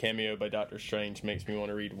 Also, the cameo by Doctor Strange makes me want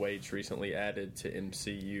to read Wade's recently added to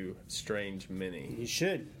MCU Strange Mini. You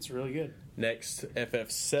should. It's really good. Next,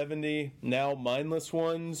 FF70. Now, Mindless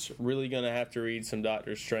Ones. Really going to have to read some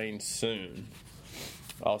Doctor Strange soon.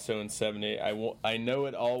 Also in 70, I know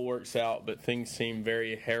it all works out, but things seem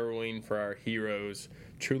very harrowing for our heroes.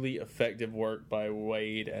 Truly effective work by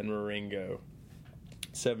Wade and Marengo.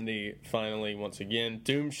 70, finally, once again.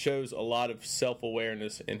 Doom shows a lot of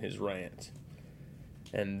self-awareness in his rant.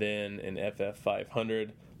 And then in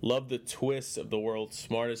FF500, love the twist of the world's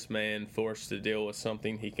smartest man forced to deal with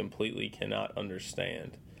something he completely cannot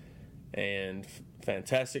understand. And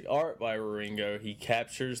fantastic art by Marengo. He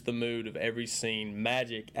captures the mood of every scene,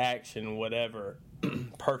 magic, action, whatever,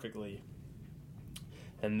 perfectly.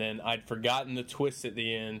 And then I'd forgotten the twist at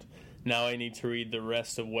the end. Now I need to read the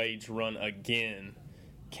rest of Wade's run again.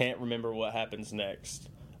 Can't remember what happens next.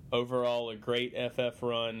 Overall, a great FF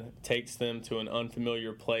run takes them to an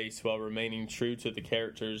unfamiliar place while remaining true to the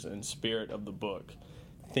characters and spirit of the book.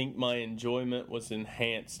 Think my enjoyment was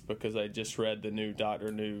enhanced because I just read the new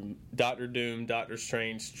Doctor Doom, Doctor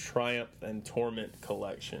Strange Triumph and Torment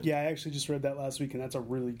collection. Yeah, I actually just read that last week, and that's a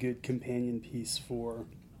really good companion piece for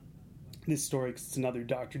this story because it's another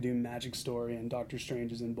Doctor Doom magic story, and Doctor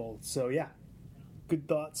Strange is in both. So, yeah, good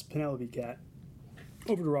thoughts, Penelope Cat.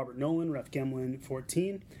 Over to Robert Nolan, Ref Gemlin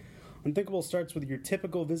 14. Unthinkable starts with your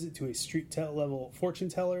typical visit to a street-level fortune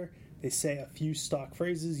teller. They say a few stock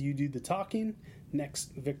phrases, you do the talking.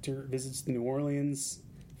 Next, Victor visits the New Orleans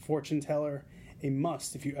fortune teller. A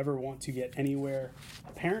must if you ever want to get anywhere,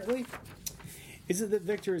 apparently. Is it that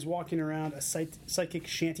Victor is walking around a psychic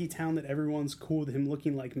shanty town that everyone's cool with him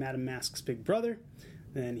looking like Madame Mask's big brother?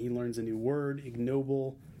 Then he learns a new word,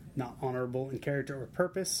 ignoble, not honorable in character or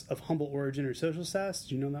purpose, of humble origin or social status.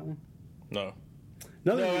 Did you know that one? No.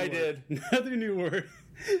 I did. Another new word.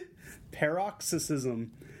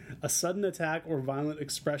 Paroxysm. A sudden attack or violent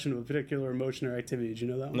expression of a particular emotion or activity. Did you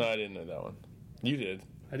know that one? No, I didn't know that one. You did.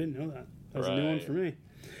 I didn't know that. That was a new one for me.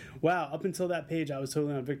 Wow, up until that page, I was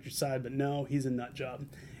totally on Victor's side, but no, he's a nut job.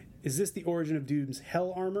 Is this the origin of Doom's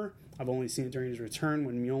Hell armor? I've only seen it during his return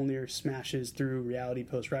when Mjolnir smashes through reality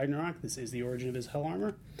post-Ragnarok. This is the origin of his Hell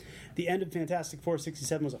armor. The end of Fantastic Four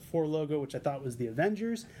 67 was a 4 logo, which I thought was the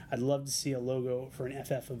Avengers. I'd love to see a logo for an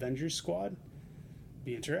FF Avengers squad.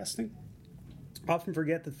 Be interesting. Often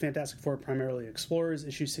forget that the Fantastic Four are primarily explorers.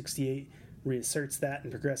 Issue 68 reasserts that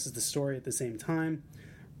and progresses the story at the same time.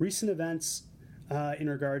 Recent events in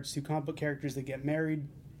regards to comic book characters that get married,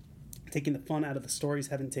 taking the fun out of the stories,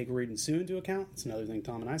 having to take Reed and Sue into account. It's another thing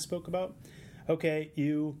Tom and I spoke about. Okay,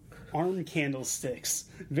 you arm candlesticks.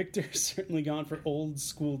 Victor's certainly gone for old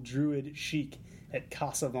school druid chic at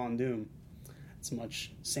Casa Von Doom. It's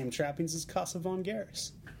much same trappings as Casa Von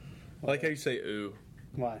Garrus. I like how you say ooh.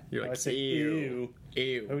 Why? You're like, I say ew.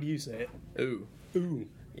 Ew. How do you say it? Ooh. Ooh.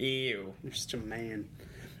 Ew. You're such a man.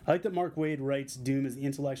 I like that Mark Waid writes Doom as the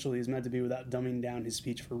intellectual he is meant to be without dumbing down his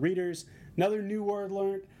speech for readers. Another new word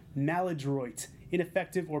learned, maladroit.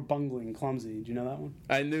 Ineffective or bungling, clumsy. Did you know that one?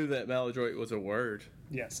 I knew that maladroit was a word.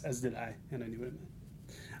 Yes, as did I, and I knew what it meant.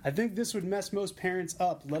 I think this would mess most parents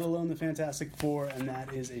up, let alone the Fantastic Four, and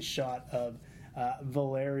that is a shot of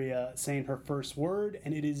Valeria saying her first word,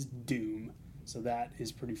 and it is Doom. So that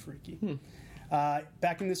is pretty freaky.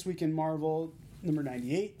 Back in This Week in Marvel, number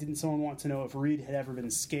 98, didn't someone want to know if Reed had ever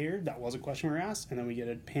been scared? That was a question we were asked, and then we get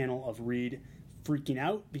a panel of Reed freaking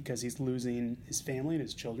out because he's losing his family and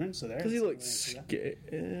his children. So there. Because he looks scared.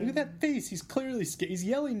 Look at that face. He's clearly scared. He's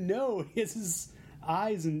yelling no. He has his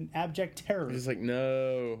eyes in abject terror. He's like,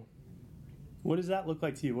 no. What does that look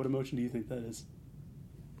like to you? What emotion do you think that is?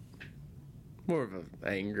 More of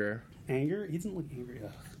anger. Anger? He doesn't look angry.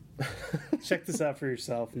 Check this out for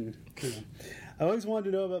yourself. And I always wanted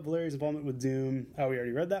to know about Valeria's involvement with Doom. Oh, we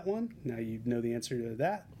already read that one. Now you know the answer to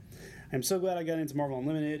that. I'm so glad I got into Marvel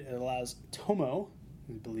Unlimited. It allows Tomo,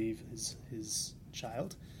 I believe is his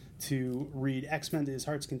child, to read X-Men to his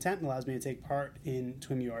heart's content and allows me to take part in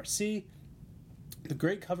Twim URC. The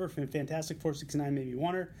great cover from Fantastic Four 69 made me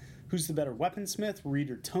wonder, who's the better weaponsmith,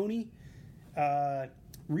 Reed or Tony?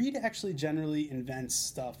 Reed actually generally invents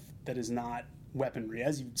stuff that is not weaponry.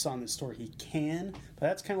 As you saw in this story, he can, but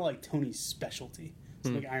that's kind of like Tony's specialty.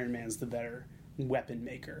 So like Iron Man's the better weapon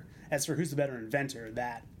maker. As for who's the better inventor,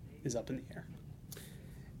 that is up in the air.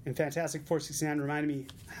 And Fantastic 469 reminded me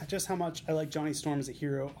just how much I like Johnny Storm as a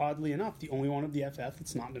hero. Oddly enough, the only one of the FF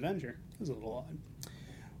that's not an Avenger. It was a little odd.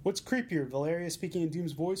 What's creepier, Valeria speaking in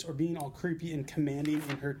Doom's voice or being all creepy and commanding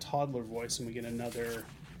in her toddler voice? And we get another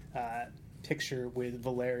picture with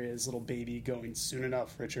Valeria's little baby going, "Soon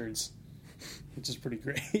enough, Richards," which is pretty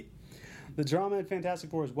great. The drama in Fantastic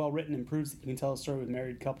Four is well written and proves that you can tell a story with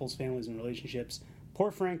married couples, families, and relationships. Poor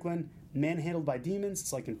Franklin, manhandled by demons.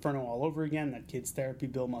 It's like Inferno all over again. That kid's therapy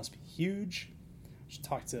bill must be huge. I should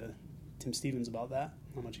talk to Tim Stevens about that.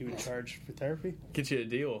 How much he would charge for therapy. Get you a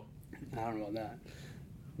deal. I don't know about that.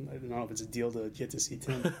 I don't know if it's a deal to get to see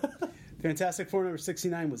Tim. Fantastic Four number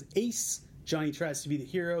 69 was Ace. Johnny tries to be the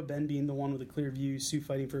hero, Ben being the one with a clear view, Sue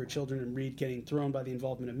fighting for her children, and Reed getting thrown by the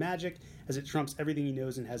involvement of magic as it trumps everything he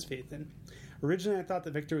knows and has faith in. Originally, I thought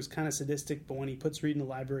that Victor was kind of sadistic, but when he puts Reed in the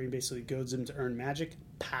library and basically goads him to earn magic,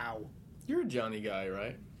 pow. You're a Johnny guy,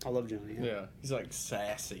 right? I love Johnny. Yeah. He's like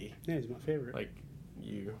sassy. Yeah, he's my favorite. Like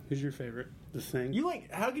you. Who's your favorite? The Thing?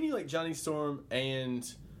 How can you like Johnny Storm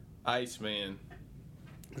and Iceman?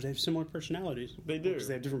 They have similar personalities. They do. Because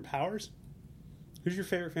they have different powers. Who's your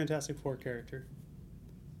favorite Fantastic Four character?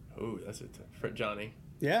 Oh, that's it. For Johnny.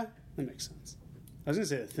 Yeah? That makes sense. I was going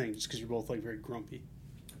to say The Thing, just because you're both like very grumpy.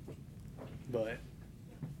 But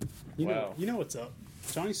you know what's up.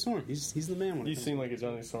 Johnny Storm, he's the man. When you seem like a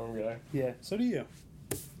Johnny Storm guy. Yeah, so do you.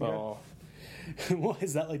 Oh. Why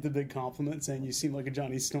is that like the big compliment, saying you seem like a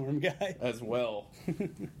Johnny Storm guy? As well.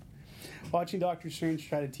 Watching Doctor Strange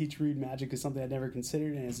try to teach Reed magic is something I'd never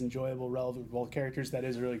considered, and is enjoyable, relevant with both characters. That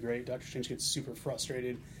is really great. Doctor Strange gets super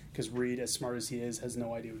frustrated because Reed, as smart as he is, has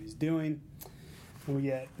no idea what he's doing. And we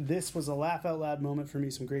get, this was a laugh-out-loud moment for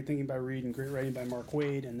me. Some great thinking by Reed and great writing by Mark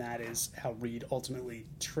Waid, and that is how Reed ultimately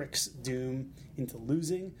tricks Doom into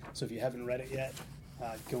losing. So if you haven't read it yet,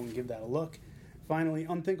 go and give that a look. Finally,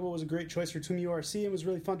 Unthinkable was a great choice for Toom URC and was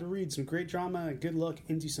really fun to read. Some great drama and a good look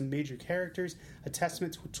into some major characters. A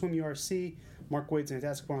testament to Toom URC. Mark Waid's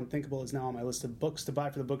Fantastic Four Unthinkable is now on my list of books to buy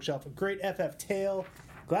for the bookshelf. A great FF tale.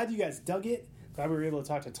 Glad you guys dug it. Glad we were able to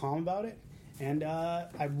talk to Tom about it. And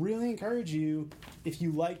I really encourage you, if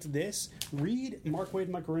you liked this, read Mark Waid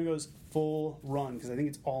and Mike Wieringo's full run, because I think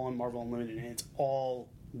it's all on Marvel Unlimited, and it's all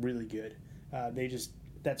really good.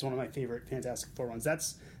 That's one of my favorite Fantastic Four runs.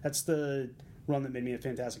 That's the run that made me a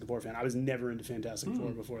Fantastic Four fan. I was never into Fantastic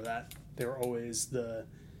Four before that. They were always the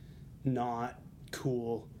not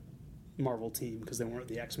cool Marvel team because they weren't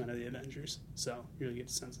the X-Men or the Avengers. So you really get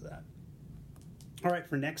a sense of that. All right,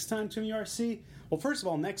 for next time, Toom URC. Well, first of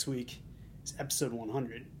all, next week is episode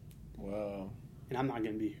 100. Wow. And I'm not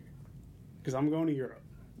going to be here because I'm going to Europe.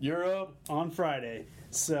 Europe? On Friday.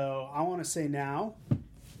 So I want to say now,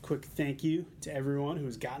 quick thank you to everyone who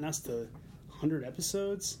has gotten us to 100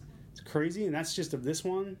 episodes. It's crazy, and that's just of this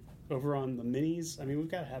one. Over on the minis, I mean, we've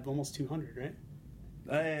got to have almost 200, right?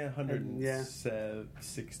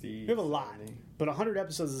 160. We have a lot, but 100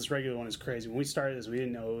 episodes of this regular one is crazy. When we started this, we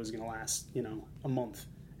didn't know it was going to last, a month,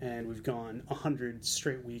 and we've gone 100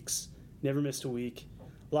 straight weeks, never missed a week.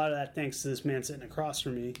 A lot of that thanks to this man sitting across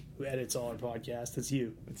from me who edits all our podcasts. It's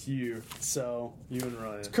you. It's you. So you and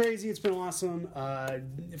Ryan. It's crazy. It's been awesome.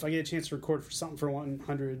 If I get a chance to record for something for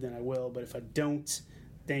 100, then I will. But if I don't,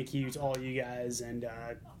 thank you to all you guys, and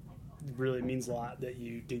it really means a lot that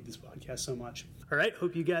you dig this podcast so much. All right,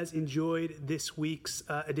 hope you guys enjoyed this week's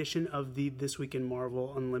edition of the This Week in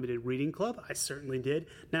Marvel Unlimited Reading Club. I certainly did.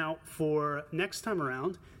 Now, for next time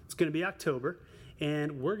around, it's going to be October,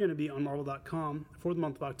 and we're going to be on Marvel.com for the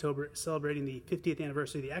month of October celebrating the 50th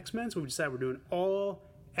anniversary of the X-Men, so we decided we're doing all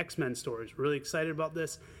X-Men stories. We're really excited about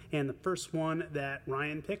this, and the first one that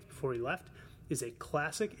Ryan picked before he left is a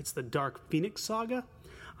classic. It's the Dark Phoenix Saga.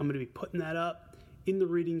 I'm going to be putting that up in the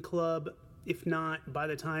reading club. If not, by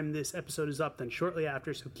the time this episode is up, then shortly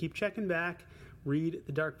after. So keep checking back. Read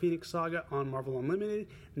the Dark Phoenix Saga on Marvel Unlimited,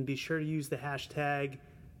 and be sure to use the hashtag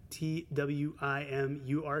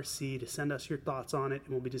TWIMURC to send us your thoughts on it,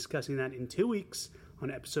 and we'll be discussing that in 2 weeks on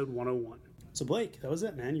episode 101. So Blake, that was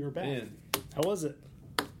it, man. You were back. Man. How was it?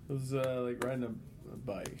 It was like riding a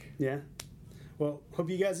bike. Yeah. Well, hope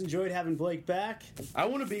you guys enjoyed having Blake back. I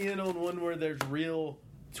want to be in on one where there's real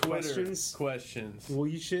Twitter questions. Well,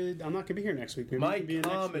 you should. I'm not going to be here next week. Maybe my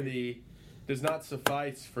comedy does not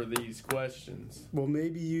suffice for these questions. Well,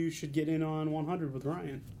 maybe you should get in on 100 with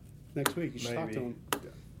Ryan next week. You should talk to him.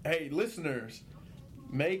 Hey, listeners,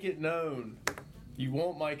 make it known you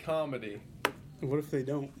want my comedy. What if they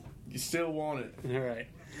don't? You still want it. All right.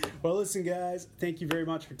 Well, listen, guys, thank you very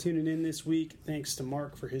much for tuning in this week. Thanks to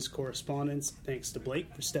Mark for his correspondence. Thanks to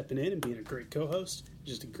Blake for stepping in and being a great co-host.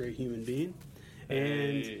 Just a great human being.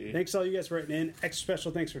 And thanks to all you guys for writing in. Extra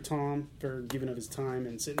special thanks for Tom for giving up his time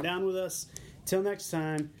and sitting down with us. Till next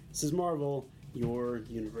time, this is Marvel, your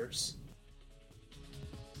universe.